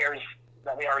players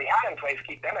that we already had in place,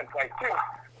 keep them in place too.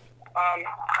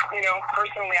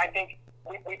 Personally, I think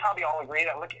we probably all agree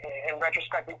that, look, in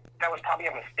retrospect, that was probably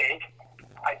a mistake.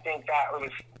 I think that it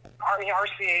was,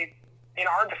 RCA, in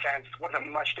our defense, was a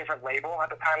much different label at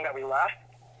the time that we left.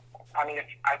 I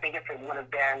think if it would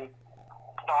have been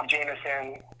Bob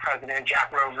Jameson, president,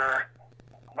 Jack Rover,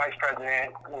 vice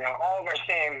president, all of our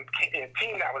same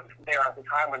team that was there at the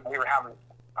time when we were having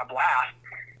a blast,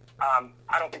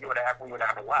 I don't think we would have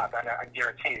ever left. I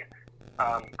guarantee you.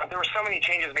 But there were so many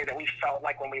changes made that we felt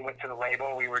like when we went to the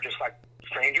label, we were just like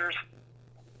strangers.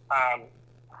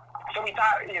 So we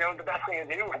thought, the best thing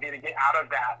to do would be to get out of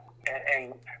that,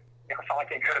 and felt like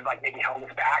they could have maybe held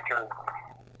us back or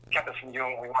kept us from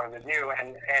doing what we wanted to do.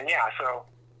 And yeah, so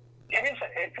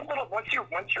it's a little, once you've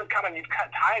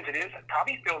cut ties, it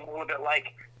probably feels a little bit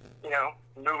like,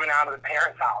 moving out of the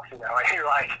parents' house, and you're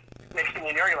like, next thing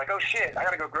you know, you're like, oh shit, I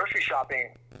gotta go grocery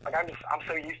shopping. I'm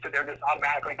so used to there just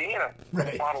automatically being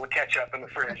a bottle of ketchup in the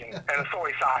fridge and a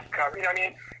soy sauce cover.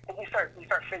 And you start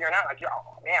figuring out,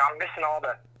 oh man, I'm missing all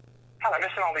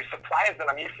these supplies that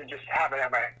I'm used to just having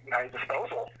at my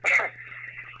disposal.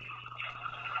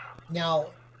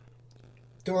 Now,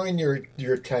 during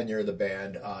your tenure of the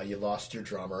band, you lost your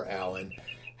drummer, Alan.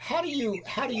 How do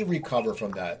you recover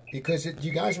from that? Because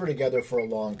you guys were together for a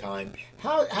long time.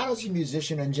 How does a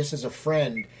musician and just as a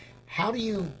friend, how do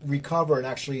you recover and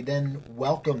actually then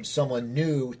welcome someone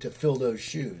new to fill those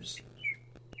shoes?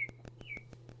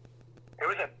 It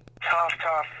was a tough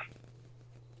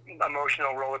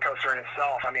emotional roller coaster in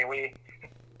itself.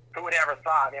 Who would ever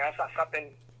thought? That's not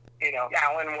something.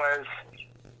 Alan was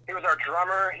our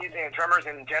drummer. Drummers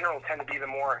in general tend to be the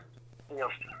more,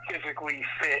 physically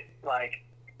fit,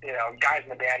 guys in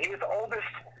the band. He was the oldest,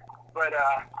 but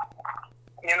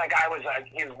the guy was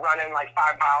he was running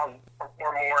 5 miles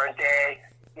or more a day.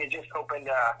 He had just opened.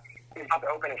 He was about to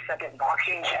open a second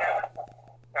boxing gym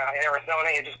in Arizona.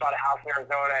 He had just bought a house in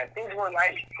Arizona, and things were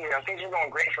things were going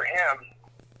great for him.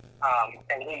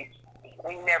 And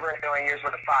we never in a million years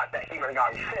would have thought that he would have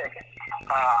gotten sick.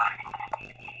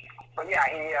 But yeah,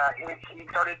 he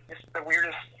started just the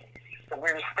weirdest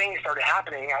things started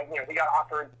happening.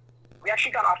 We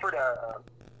actually got offered a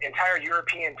entire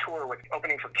European tour with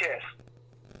opening for Kiss,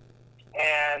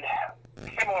 and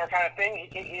similar kind of thing.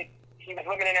 He was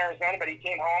living in Arizona, but he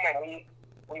came home, and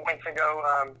we went to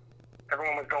go.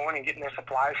 Everyone was going and getting their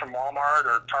supplies from Walmart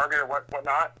or Target or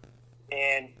whatnot,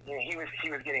 and he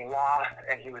was getting lost,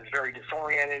 and he was very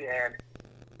disoriented, and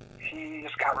he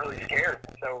just got really scared.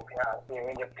 So we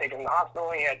ended up taking him to the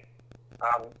hospital. He had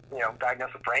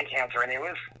diagnosed with brain cancer, and it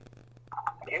was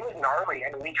gnarly.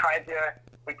 We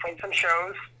played some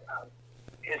shows.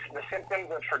 The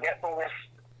symptoms of forgetfulness,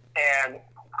 and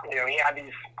he had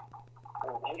these.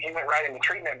 He went right into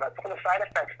treatment, but some of the side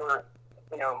effects were,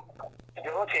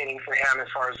 debilitating for him as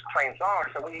far as playing songs.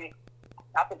 So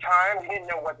at the time, we didn't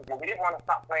know what to do. We didn't want to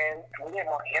stop playing. We didn't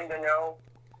want him to know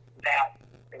that.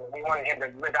 We wanted him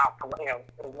to live out,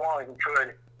 as long as he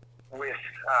could with,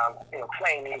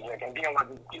 playing music and being able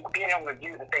to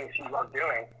do the things he loved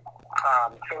doing.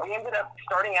 So we ended up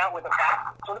starting out with a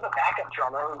backup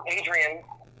drummer, Adrian,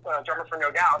 drummer for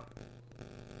No Doubt,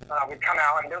 would come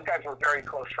out, and those guys were very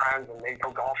close friends, and they'd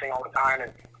go golfing all the time.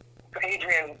 And so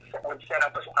Adrian would set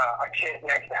up a kit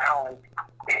next to Alan,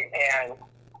 and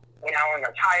when Alan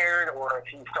got tired, or if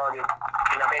he started,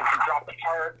 maybe he dropped the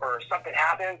part or something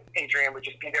happened, Adrian would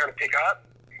just be there to pick up.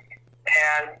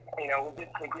 And, we did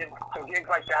some gigs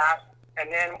like that.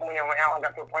 And then, when Alan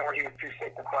got to a point where he was too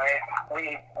sick to play,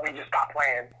 we just stopped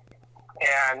playing.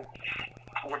 And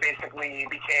we basically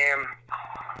became,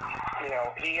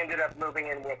 he ended up moving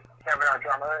in with Kevin, our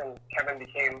drummer, and Kevin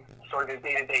became sort of his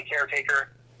day-to-day caretaker.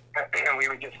 And we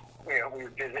would just, we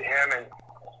would visit him and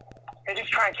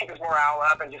just try and keep his morale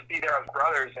up and just be there as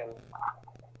brothers. And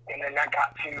then that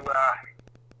got to,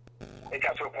 it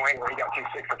got to a point where he got too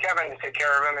sick for Kevin to take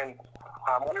care of him. And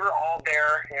we were all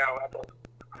there, at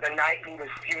the night he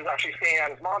was actually staying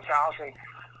at his mom's house, and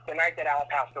the night that Al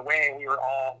passed away, we were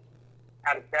all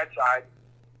at his bedside.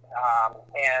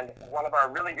 And one of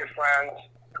our really good friends,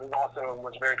 who also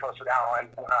was very close with Alan,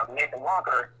 Nathan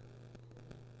Walker,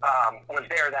 was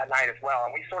there that night as well.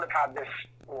 And we sort of had this,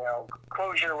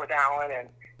 closure with Alan, and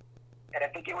I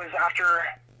think it was after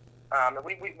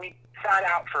we sat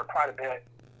out for quite a bit,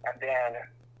 and then,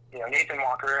 Nathan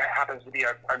Walker happens to be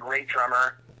a great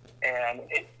drummer, and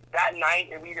that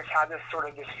night we just had this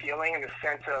feeling and this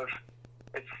sense of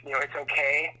it's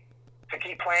okay to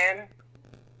keep playing.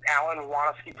 Alan would want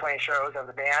us to keep playing shows as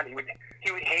a band. He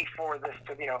would hate for this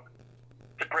to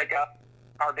break up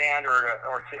our band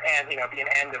or to end, be an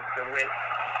end of the Lit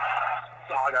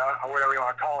saga or whatever you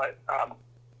want to call it.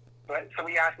 But so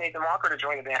we asked Nathan Walker to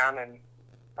join the band, and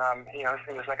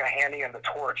it was like a handing of the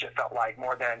torch. It felt like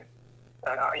more than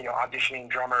auditioning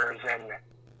drummers and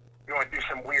going through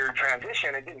some weird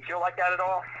transition. It didn't feel like that at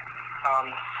all.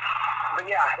 But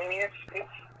yeah, I mean, it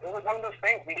was one of those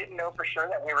things. We didn't know for sure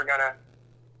that we were gonna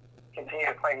continue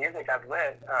to play music as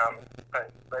Lit,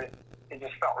 but it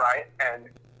just felt right, and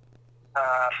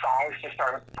songs just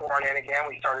started pouring in again.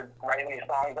 We started writing these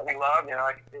songs that we loved.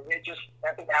 I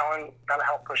think Alan kind of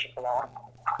helped push us along.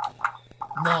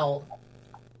 Now,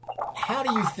 how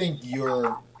do you think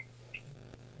your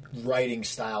writing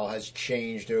style has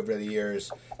changed over the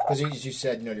years? Because as you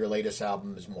said, your latest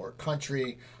album is more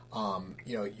country.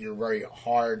 You're very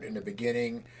hard in the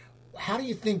beginning. How do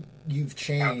you think you've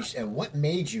changed, and what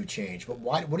made you change? But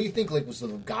what do you think was the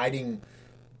guiding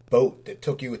boat that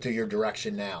took you to your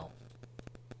direction now?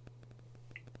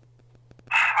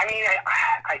 I mean,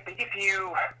 I think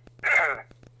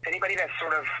anybody that's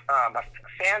sort of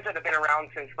fans that have been around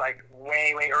since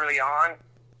way early on,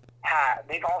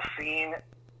 they've all seen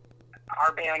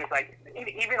our band is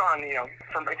even on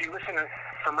if you listen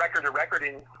from record to record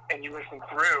and you listen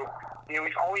through,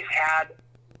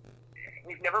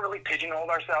 we've never really pigeonholed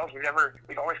ourselves.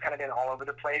 We've always kind of been all over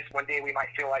the place. One day we might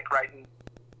feel like writing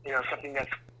something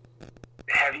that's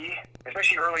heavy,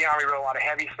 especially early on. We wrote a lot of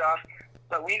heavy stuff.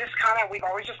 But we've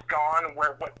always just gone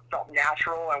where what felt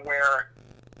natural and where,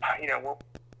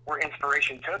 where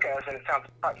inspiration took us. And it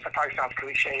probably sounds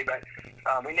cliche, but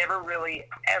we never really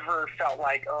ever felt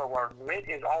like, our Lit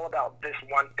is all about this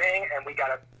one thing, and we got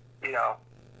to,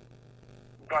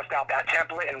 bust out that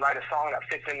template and write a song that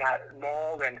fits in that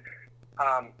mold. And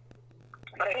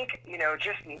but I think,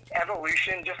 just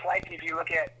evolution, just like if you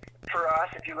look at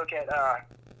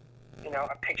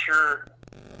a picture.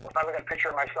 If I look at a picture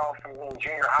of myself from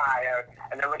junior high,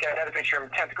 and then look at another picture in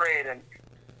 10th grade, and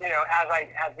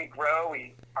as we grow,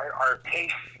 our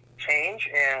tastes change,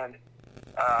 and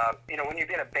when you've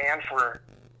been a band for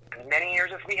as many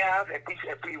years as we have, if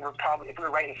we were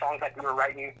writing songs like we were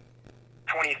writing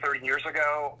 20, 30 years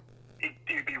ago,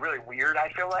 it'd be really weird. I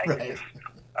feel like right.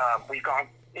 We've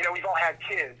all had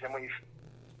kids, and we've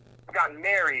gotten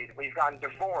married, we've gotten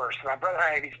divorced. My brother and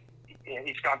I have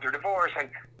each gone through divorce, and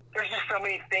there's just so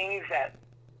many things that,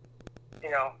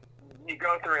 you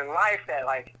go through in life that,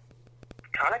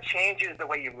 kind of changes the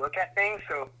way you look at things.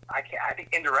 So I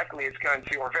think indirectly it's going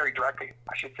to, or very directly,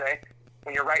 I should say,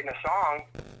 when you're writing a song,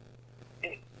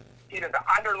 the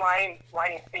underlying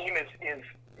theme is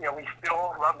we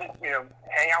still love to,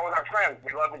 hang out with our friends.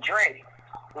 We love to drink.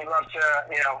 We love to,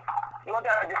 we love to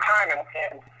have a good time.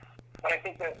 And but I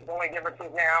think that the only difference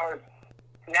is now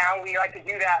we like to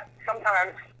do that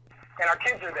sometimes, and our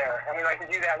kids are there, and we like to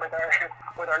do that with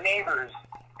our neighbors,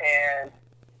 and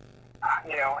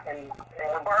and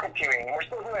we're barbecuing, and we're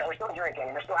still doing it. We're still drinking,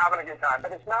 and we're still having a good time.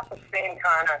 But it's not the same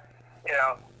kind of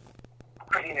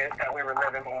craziness that we were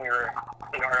living when we were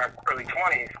in our early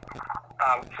 20s.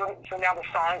 So now the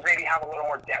songs maybe have a little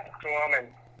more depth to them,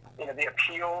 and the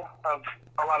appeal of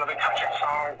a lot of the country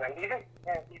songs, and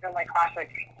even like classic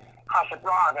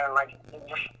rock, and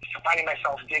just finding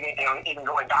myself digging, even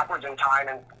going backwards in time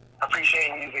and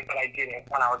appreciating music that I didn't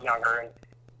when I was younger. And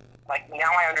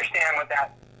now I understand what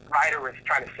that writer was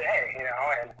trying to say,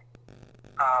 and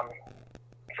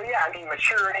so yeah, I mean,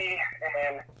 maturity,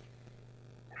 and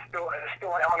still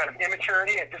an element of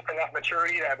immaturity, and just enough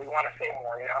maturity that we want to say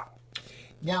more,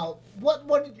 Now, what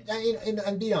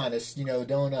and be honest,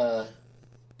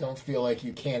 don't feel like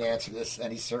you can't answer this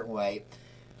any certain way.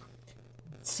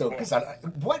 So, because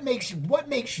what makes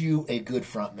you a good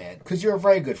frontman? Because you're a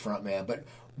very good frontman, but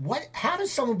how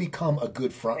does someone become a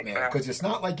good frontman? Because it's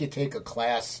not like you take a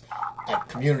class at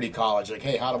community college, like,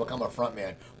 hey, how to become a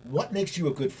frontman. What makes you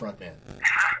a good frontman?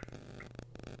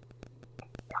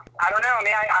 I don't know. I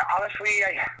mean, I honestly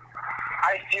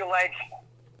feel like,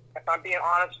 if I'm being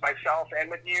honest with myself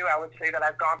and with you, I would say that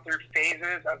I've gone through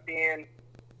phases of being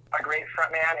a great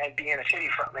frontman and being a shitty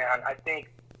frontman. I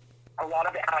think a lot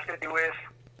of it has to do with,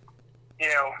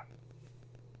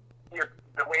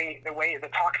 the way the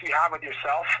talks you have with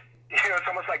yourself. It's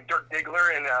almost like Dirk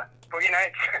Diggler in Boogie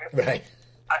Nights. Right.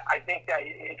 I think that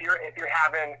if you're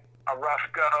having a rough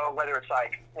go, whether it's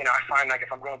like, you know, I find like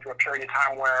if I'm going through a period of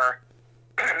time where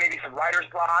maybe some writer's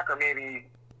block, or maybe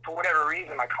for whatever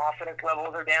reason my confidence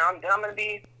levels are down, then I'm going to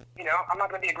be, you know, I'm not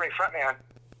going to be a great frontman.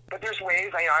 But there's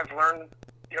ways, I've learned,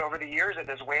 you know, over the years that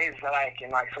there's ways that I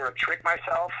can like sort of trick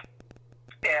myself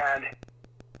and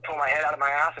pull my head out of my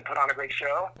ass and put on a great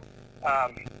show.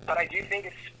 But I do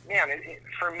think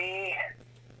for me,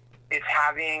 it's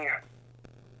having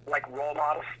like role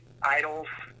models, idols.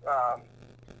 I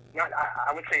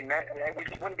would say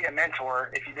it wouldn't be a mentor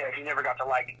if you never got to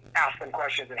like ask them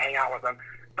questions and hang out with them.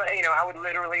 But you know, I would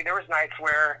literally, there was nights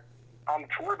where on the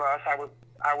tour bus, I would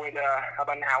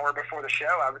about an hour before the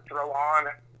show, I would throw on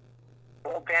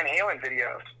old Van Halen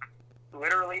videos.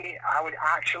 Literally, I would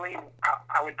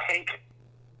take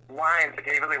lines that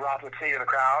David Lee Roth would say to the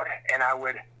crowd, and I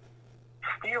would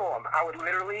steal them. I would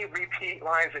literally repeat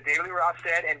lines that David Lee Roth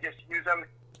said and just use them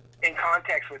in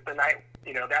context with the night,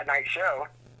 you know, that night show.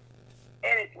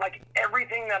 And it, like,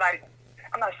 everything that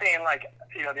I'm not saying like,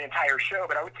 you know, the entire show,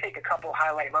 but I would take a couple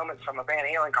highlight moments from a Van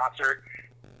Halen concert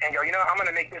and go, you know, I'm going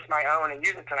to make this my own and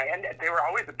use it tonight. And they were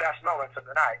always the best moments of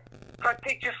the night. So I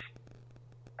think just,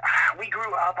 we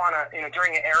grew up on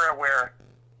during an era where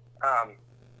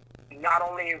not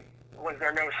only was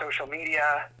there no social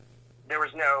media, there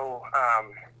was no,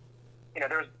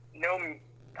 there was no,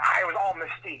 it was all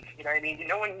mystique. You know what I mean?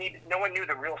 No one knew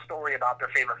the real story about their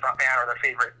favorite frontman or their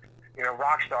favorite, you know,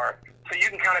 rock star. So you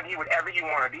can kind of be whatever you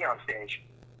want to be on stage.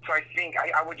 So I think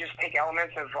I would just take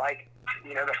elements of like,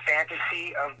 you know, the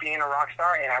fantasy of being a rock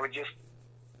star, and I would just,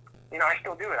 you know, I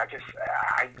still do it. I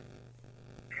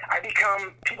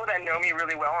become, people that know me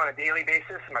really well on a daily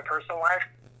basis in my personal life,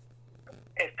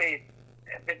 if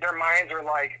their minds are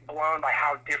like blown by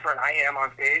how different I am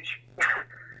on stage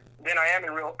than I am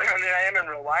in real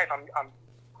life. I'm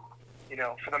you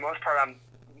know, for the most part,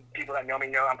 people that know me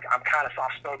know I'm kind of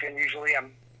soft spoken usually.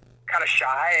 I'm kind of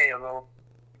shy, a little.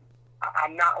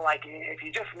 I'm not like, if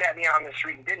you just met me on the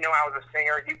street and didn't know I was a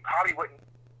singer, you probably wouldn't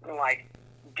like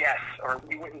guess, or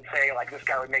you wouldn't say like this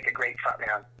guy would make a great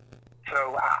frontman.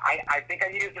 So I think I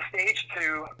use the stage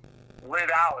to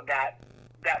live out that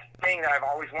thing that I've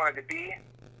always wanted to be,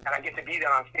 and I get to be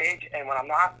that on stage. And when I'm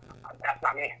not, that's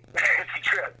not me. It's a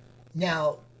trip.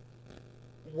 Now,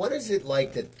 what is it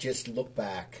like to just look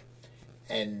back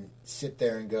and sit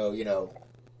there and go, you know,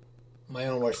 My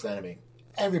Own Worst Enemy?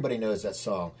 Everybody knows that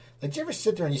song. Like, do you ever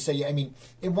sit there and you say, I mean,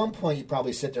 at one point you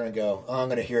probably sit there and go, oh, I'm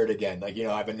going to hear it again. Like, you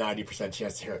know, I have a 90%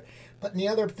 chance to hear it. But the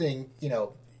other thing, you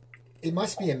know, it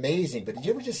must be amazing. But did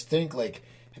you ever just think, like,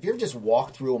 have you ever just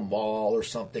walked through a mall or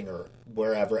something or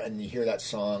wherever and you hear that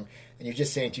song and you're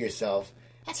just saying to yourself,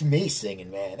 that's me singing,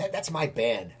 man. That's my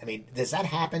band. I mean, does that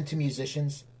happen to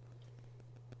musicians?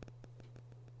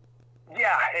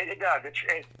 Yeah, it does. It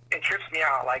trips me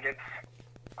out. Like, it's,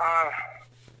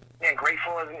 man,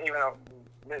 grateful isn't even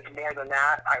it's more than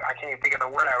that. I can't even think of the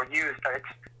word I would use, but it's,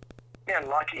 man,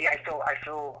 lucky. I feel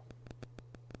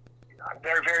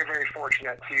very, very, very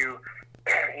fortunate to,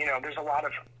 you know, there's a lot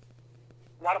of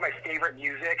my favorite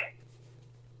music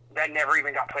that never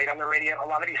even got played on the radio. A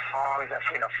lot of these songs that,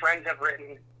 you know, friends have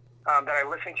written, that I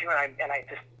listen to, and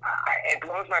it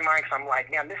blows my mind, because I'm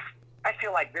like, man, I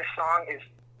feel like this song is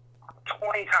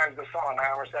 20 times the song My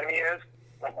Own Worst Enemy is.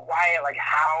 Like, why, like,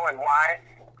 how and why.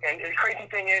 And the crazy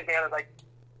thing is, man, it's like,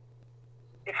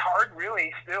 it's hard,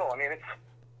 really, still. I mean,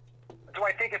 do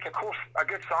I think it's a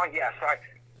good song? Yes. So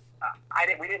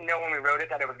we didn't know when we wrote it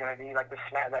that it was going to be like the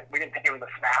smash, that we didn't think it was a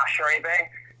smash or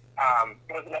anything.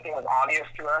 Nothing was obvious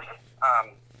to us.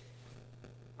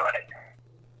 But,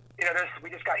 you know, we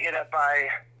just got hit up by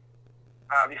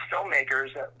these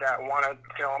filmmakers that want to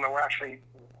film, and we're actually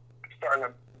starting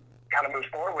to kind of move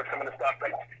forward with some of the stuff,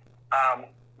 but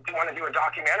do want to do a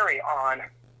documentary on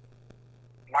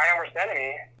My Own Worst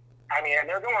Enemy. I mean,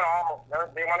 they're going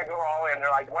they want to go all in.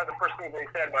 They're like, one of the first things they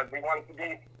said was, we want it to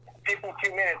be 52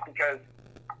 minutes, because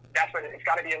that's what it's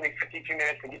got to be, at least 52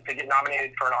 minutes to get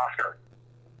nominated for an Oscar.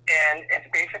 And it's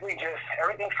basically just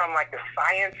everything from like the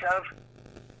science of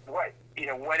what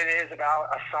it is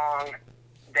about a song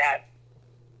that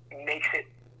makes it,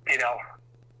 you know,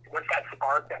 what's that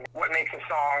spark, what makes a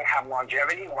song have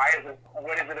longevity? What is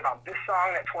it about this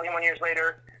song that 21 years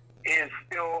later is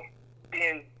still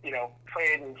being, you know,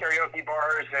 played in karaoke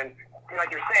bars, and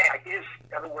like you're saying, like, it is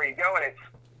everywhere you go, and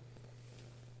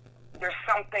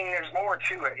there's more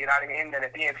to it, you know what I mean, than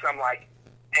it being some like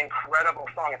incredible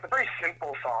song. It's a very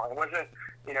simple song. It wasn't,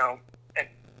 you know,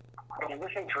 when you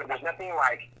listen to it, there's nothing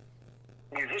like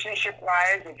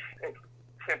musicianship-wise. It's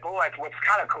simple. Like, what's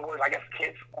kind of cool is, I guess,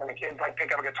 when the kids like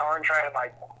pick up a guitar and try to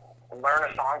like learn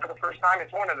a song for the first time.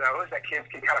 It's one of those that kids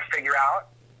can kind of figure out,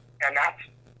 and that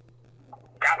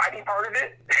might be part of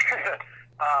it.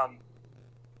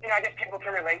 I guess people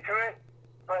can relate to it,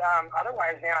 but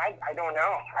otherwise, man, I don't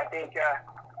know. I think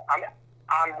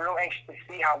I'm real anxious to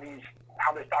see how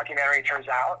this documentary turns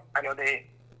out. I know they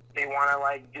want to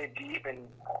like dig deep and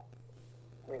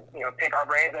pick our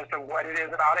brains as to what it is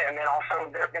about it, and then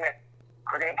also we're gonna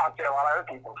talk to a lot of other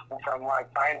people, from like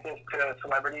scientists to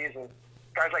celebrities and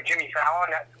guys like Jimmy Fallon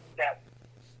that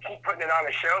keep putting it on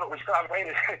the show, but we still haven't played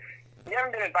it. We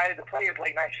haven't been invited to play his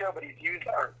late night show, but he's used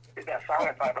that song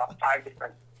in five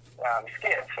different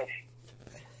skits. So,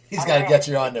 he's got to get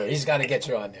you on there. He's got to get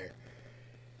you on there.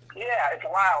 Yeah, it's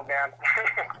wild, man.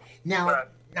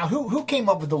 Now, who came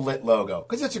up with the Lit logo?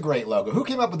 Because it's a great logo. Who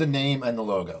came up with the name and the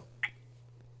logo?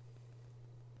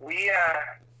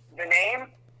 The name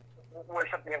was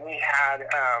something that we had.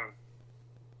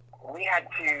 We had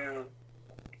to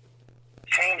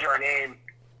change our name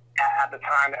at the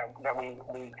time that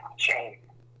we changed,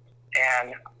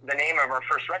 and the name of our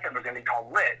first record was going to be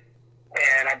called Lit.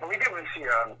 And I believe it was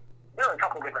there were a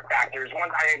couple different factors. One,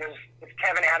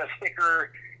 Kevin had a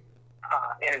sticker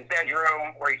in his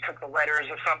bedroom where he took the letters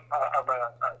of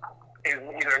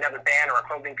either another band or a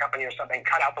clothing company or something,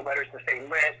 cut out the letters to say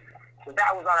Lit. So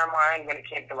that was on our mind when it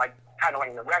came to like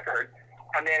titling the record.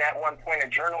 And then at one point, a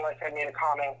journalist had made a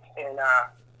comment in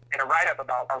a write-up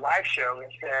about our live show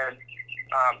that said,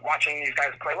 watching these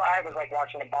guys play live was like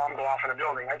watching a bomb go off in a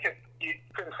building. You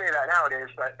couldn't say that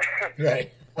nowadays, but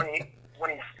right. when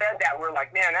he said that, we're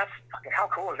like, man, that's fucking, how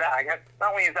cool is that? I guess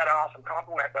not only is that an awesome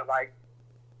compliment, but like,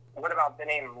 what about the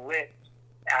name Lit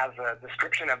as a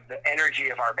description of the energy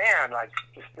of our band? Like,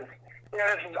 just this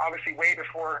is obviously way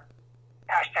before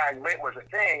 #Lit was a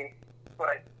thing,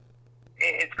 but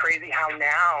it's crazy how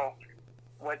now,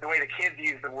 the way the kids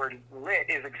use the word lit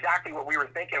is exactly what we were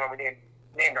thinking when we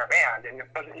named our band. And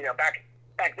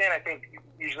back then, I think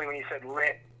usually when you said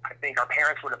lit, I think our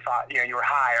parents would have thought you were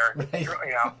high, or there's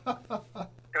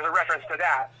a reference to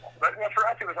that. But for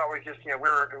us, it was always just we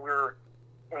were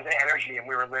it was an energy, and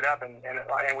we were lit up, and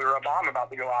we were a bomb about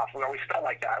to go off. We always felt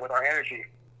like that with our energy.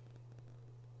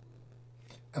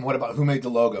 And what about who made the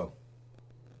logo?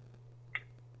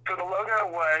 So the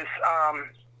logo was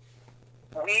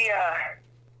we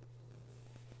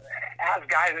as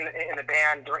guys in the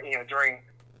band during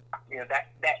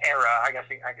that era, I guess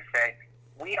I could say,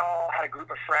 we all had a group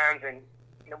of friends, and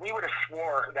we would have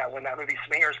swore that when that movie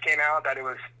Swingers came out, that it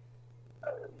was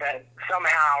that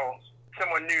somehow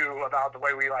someone knew about the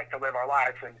way we like to live our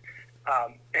lives, and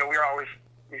we were always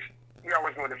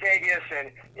going to Vegas,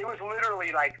 and it was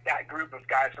literally like that group of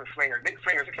guys from Swingers,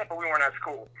 except for we weren't as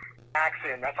cool.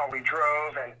 And that's all we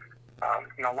drove, and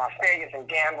Las Vegas and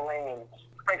gambling and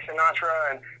Frank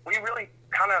Sinatra, and we really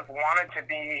kind of wanted to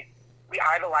be. We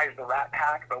idolized the Rat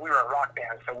Pack, but we were a rock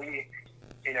band, so we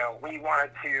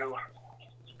wanted to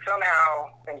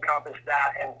somehow encompass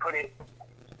that and put it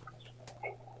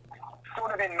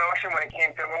sort of in motion when it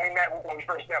came to when we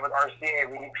first met with RCA.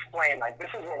 We explained like this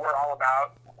is what we're all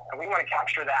about, and we want to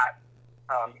capture that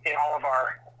in all of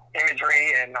our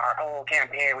imagery and our whole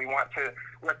campaign. We want to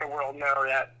let the world know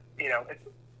that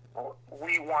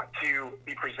we want to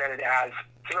be presented as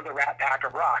sort of the Rat Pack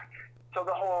of rock. So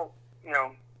the whole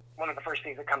one of the first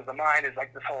things that comes to mind is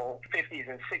like this whole 50s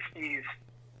and 60s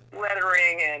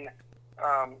lettering and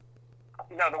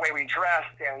the way we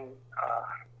dressed and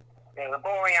the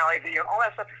bowling alley, all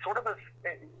that stuff. Sort of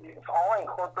it's all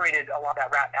incorporated a lot of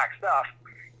that Rat Pack stuff.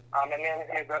 And then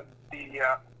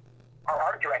our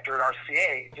art director at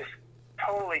RCA just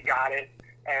totally got it,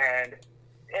 and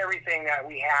everything that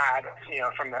we had,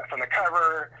 from the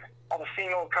cover, all the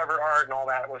single cover art and all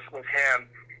that was him,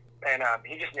 and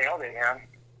he just nailed it, man.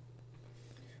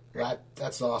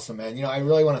 That's awesome, man. I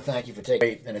really want to thank you for taking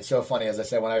it. And it's so funny, as I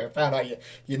said, when I found out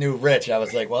you knew Rich, I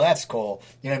was like, well, that's cool.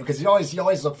 Because you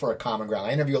always look for a common ground.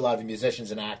 I interview a lot of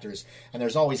musicians and actors, and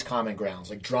there's always common grounds,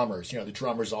 like drummers. The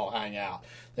drummers all hang out.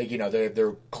 Like,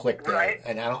 they're clicked there. Right.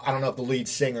 And I don't know if the lead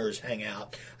singers hang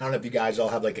out. I don't know if you guys all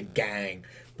have like a gang.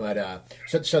 But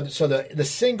so the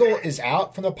single is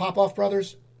out from the Popoff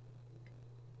Brothers?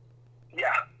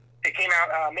 Yeah. It came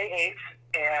out May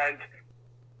 8th, and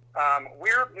we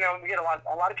get a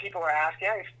lot of people are asking.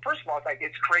 First of all,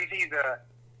 it's crazy.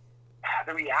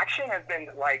 The reaction has been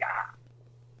like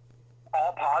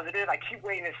all positive. I keep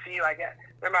waiting to see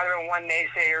there might have been one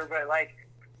naysayer, but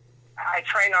I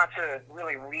try not to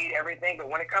really read everything. But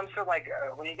when it comes to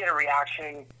when you get a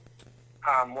reaction,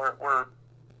 where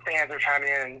fans are chiming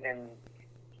in and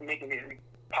making these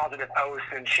positive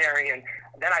posts and sharing, and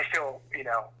then I feel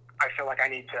like I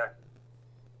need to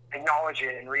acknowledge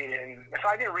it and read it. And so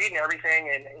I've been reading everything,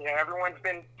 and everyone's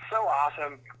been so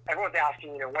awesome. Everyone's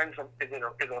asking, is it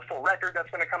a full record that's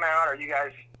going to come out? Are you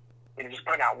guys just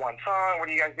putting out one song? What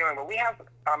are you guys doing? But we have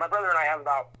my brother and I have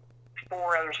about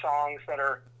 4 other songs that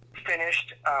are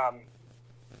finished,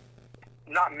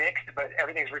 not mixed, but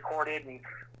everything's recorded, and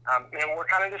we're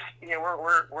kind of just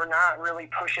we're not really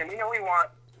pushing. We want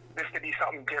this to be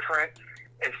something different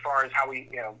as far as how we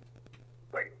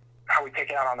how we take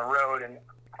it out on the road. And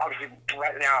obviously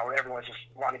right now everyone's just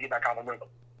wanting to get back on the road,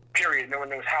 period. No one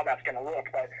knows how that's going to look,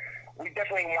 but we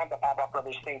definitely want the Pop Off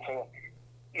Brothers thing to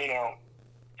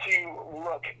to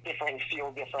look different and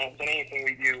feel different than anything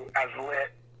we do as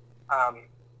Lit.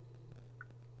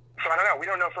 So I don't know. We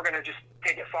don't know if we're going to just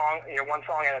take it one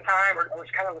song at a time, or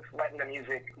just kind of letting the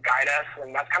music guide us.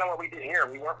 And that's kind of what we did here.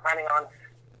 We weren't planning on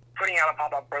putting out a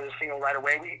Pop Off Brothers single right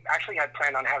away. We actually had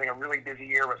planned on having a really busy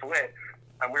year with Lit,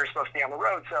 and we were supposed to be on the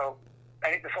road. So I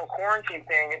think this whole quarantine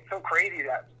thing, it's so crazy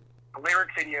that the lyric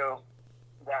video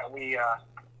that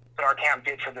that our camp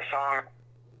did for the song,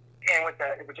 and what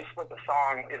the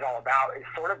song is all about, is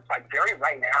sort of like very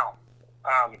right now.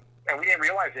 And we didn't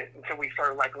realize it until we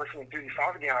started listening through these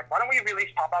songs again. Why don't we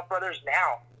release Pop Off Brothers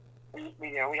now?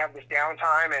 We have this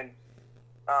downtime, and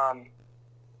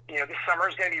this summer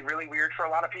is going to be really weird for a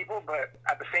lot of people. But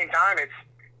at the same time, it's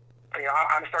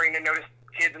I'm starting to notice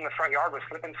kids in the front yard with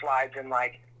slip and slides and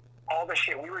all the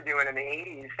shit we were doing in the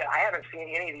 '80s that I haven't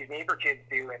seen any of these neighbor kids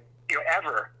do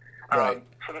ever. Right.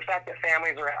 So the fact that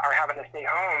families are having to stay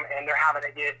home, and they're having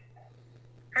to get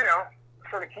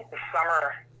sort of keep the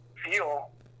summer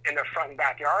feel in their front and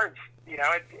backyards, it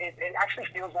actually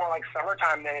feels more like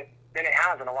summertime than it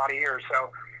has in a lot of years. So,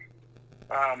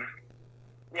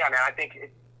 yeah, man, I think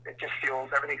it just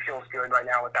everything feels good right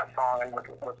now with that song and with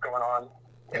what's going on.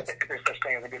 If there's such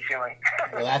thing as a good feeling.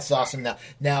 Well, that's awesome.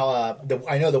 Now,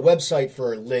 I know the website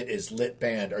for Lit is Lit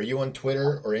Band. Are you on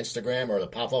Twitter or Instagram, or the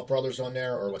Pop Off Brothers on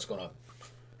there, or what's going on?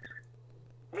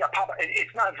 Yeah,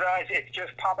 it's not it's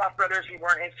just Pop Off Brothers. We're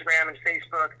on Instagram and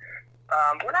Facebook.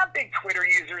 We're not big Twitter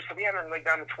users, so we haven't really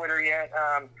done the Twitter yet.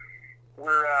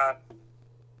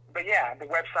 But yeah, the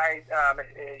website,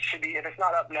 it should be, if it's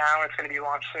not up now, it's going to be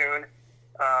launched soon.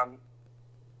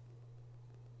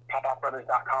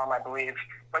 PopOffBrothers.com, I believe.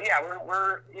 But yeah,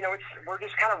 we're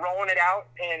just kind of rolling it out,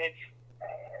 and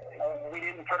we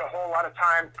didn't put a whole lot of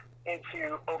time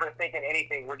into overthinking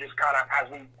anything. We're just kind of, as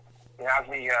we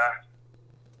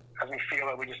feel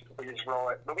it, we just roll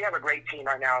it. But we have a great team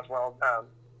right now as well.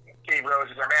 Gabe Rose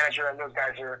is our manager, and those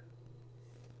guys are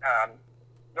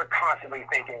they're constantly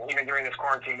thinking, even during this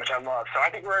quarantine, which I love. So I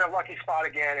think we're in a lucky spot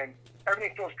again, and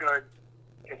everything feels good,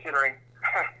 considering.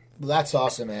 Well, that's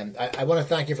awesome, man. I want to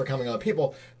thank you for coming on.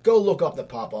 People, go look up the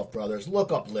Pop Off Brothers,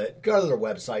 look up Lit, go to their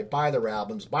website, buy their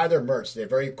albums, buy their merch. They have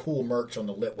very cool merch on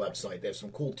the Lit website. They have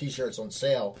some cool T-shirts on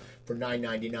sale for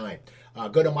 $9.99.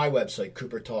 Go to my website,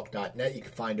 coopertalk.net. You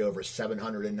can find over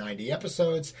 790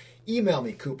 episodes. Email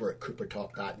me,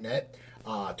 cooper@coopertalk.net.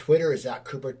 Twitter is at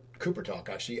CooperTalk,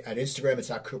 actually. At Instagram, it's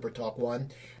at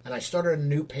CooperTalk1. And I started a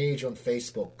new page on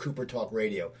Facebook, Cooper Talk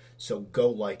Radio. So go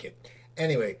like it.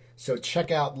 Anyway, so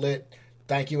check out Lit.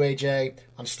 Thank you, AJ.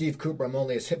 I'm Steve Cooper. I'm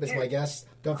only as hip as my guests.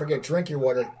 Don't forget, drink your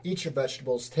water, eat your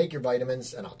vegetables, take your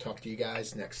vitamins, and I'll talk to you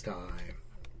guys next time.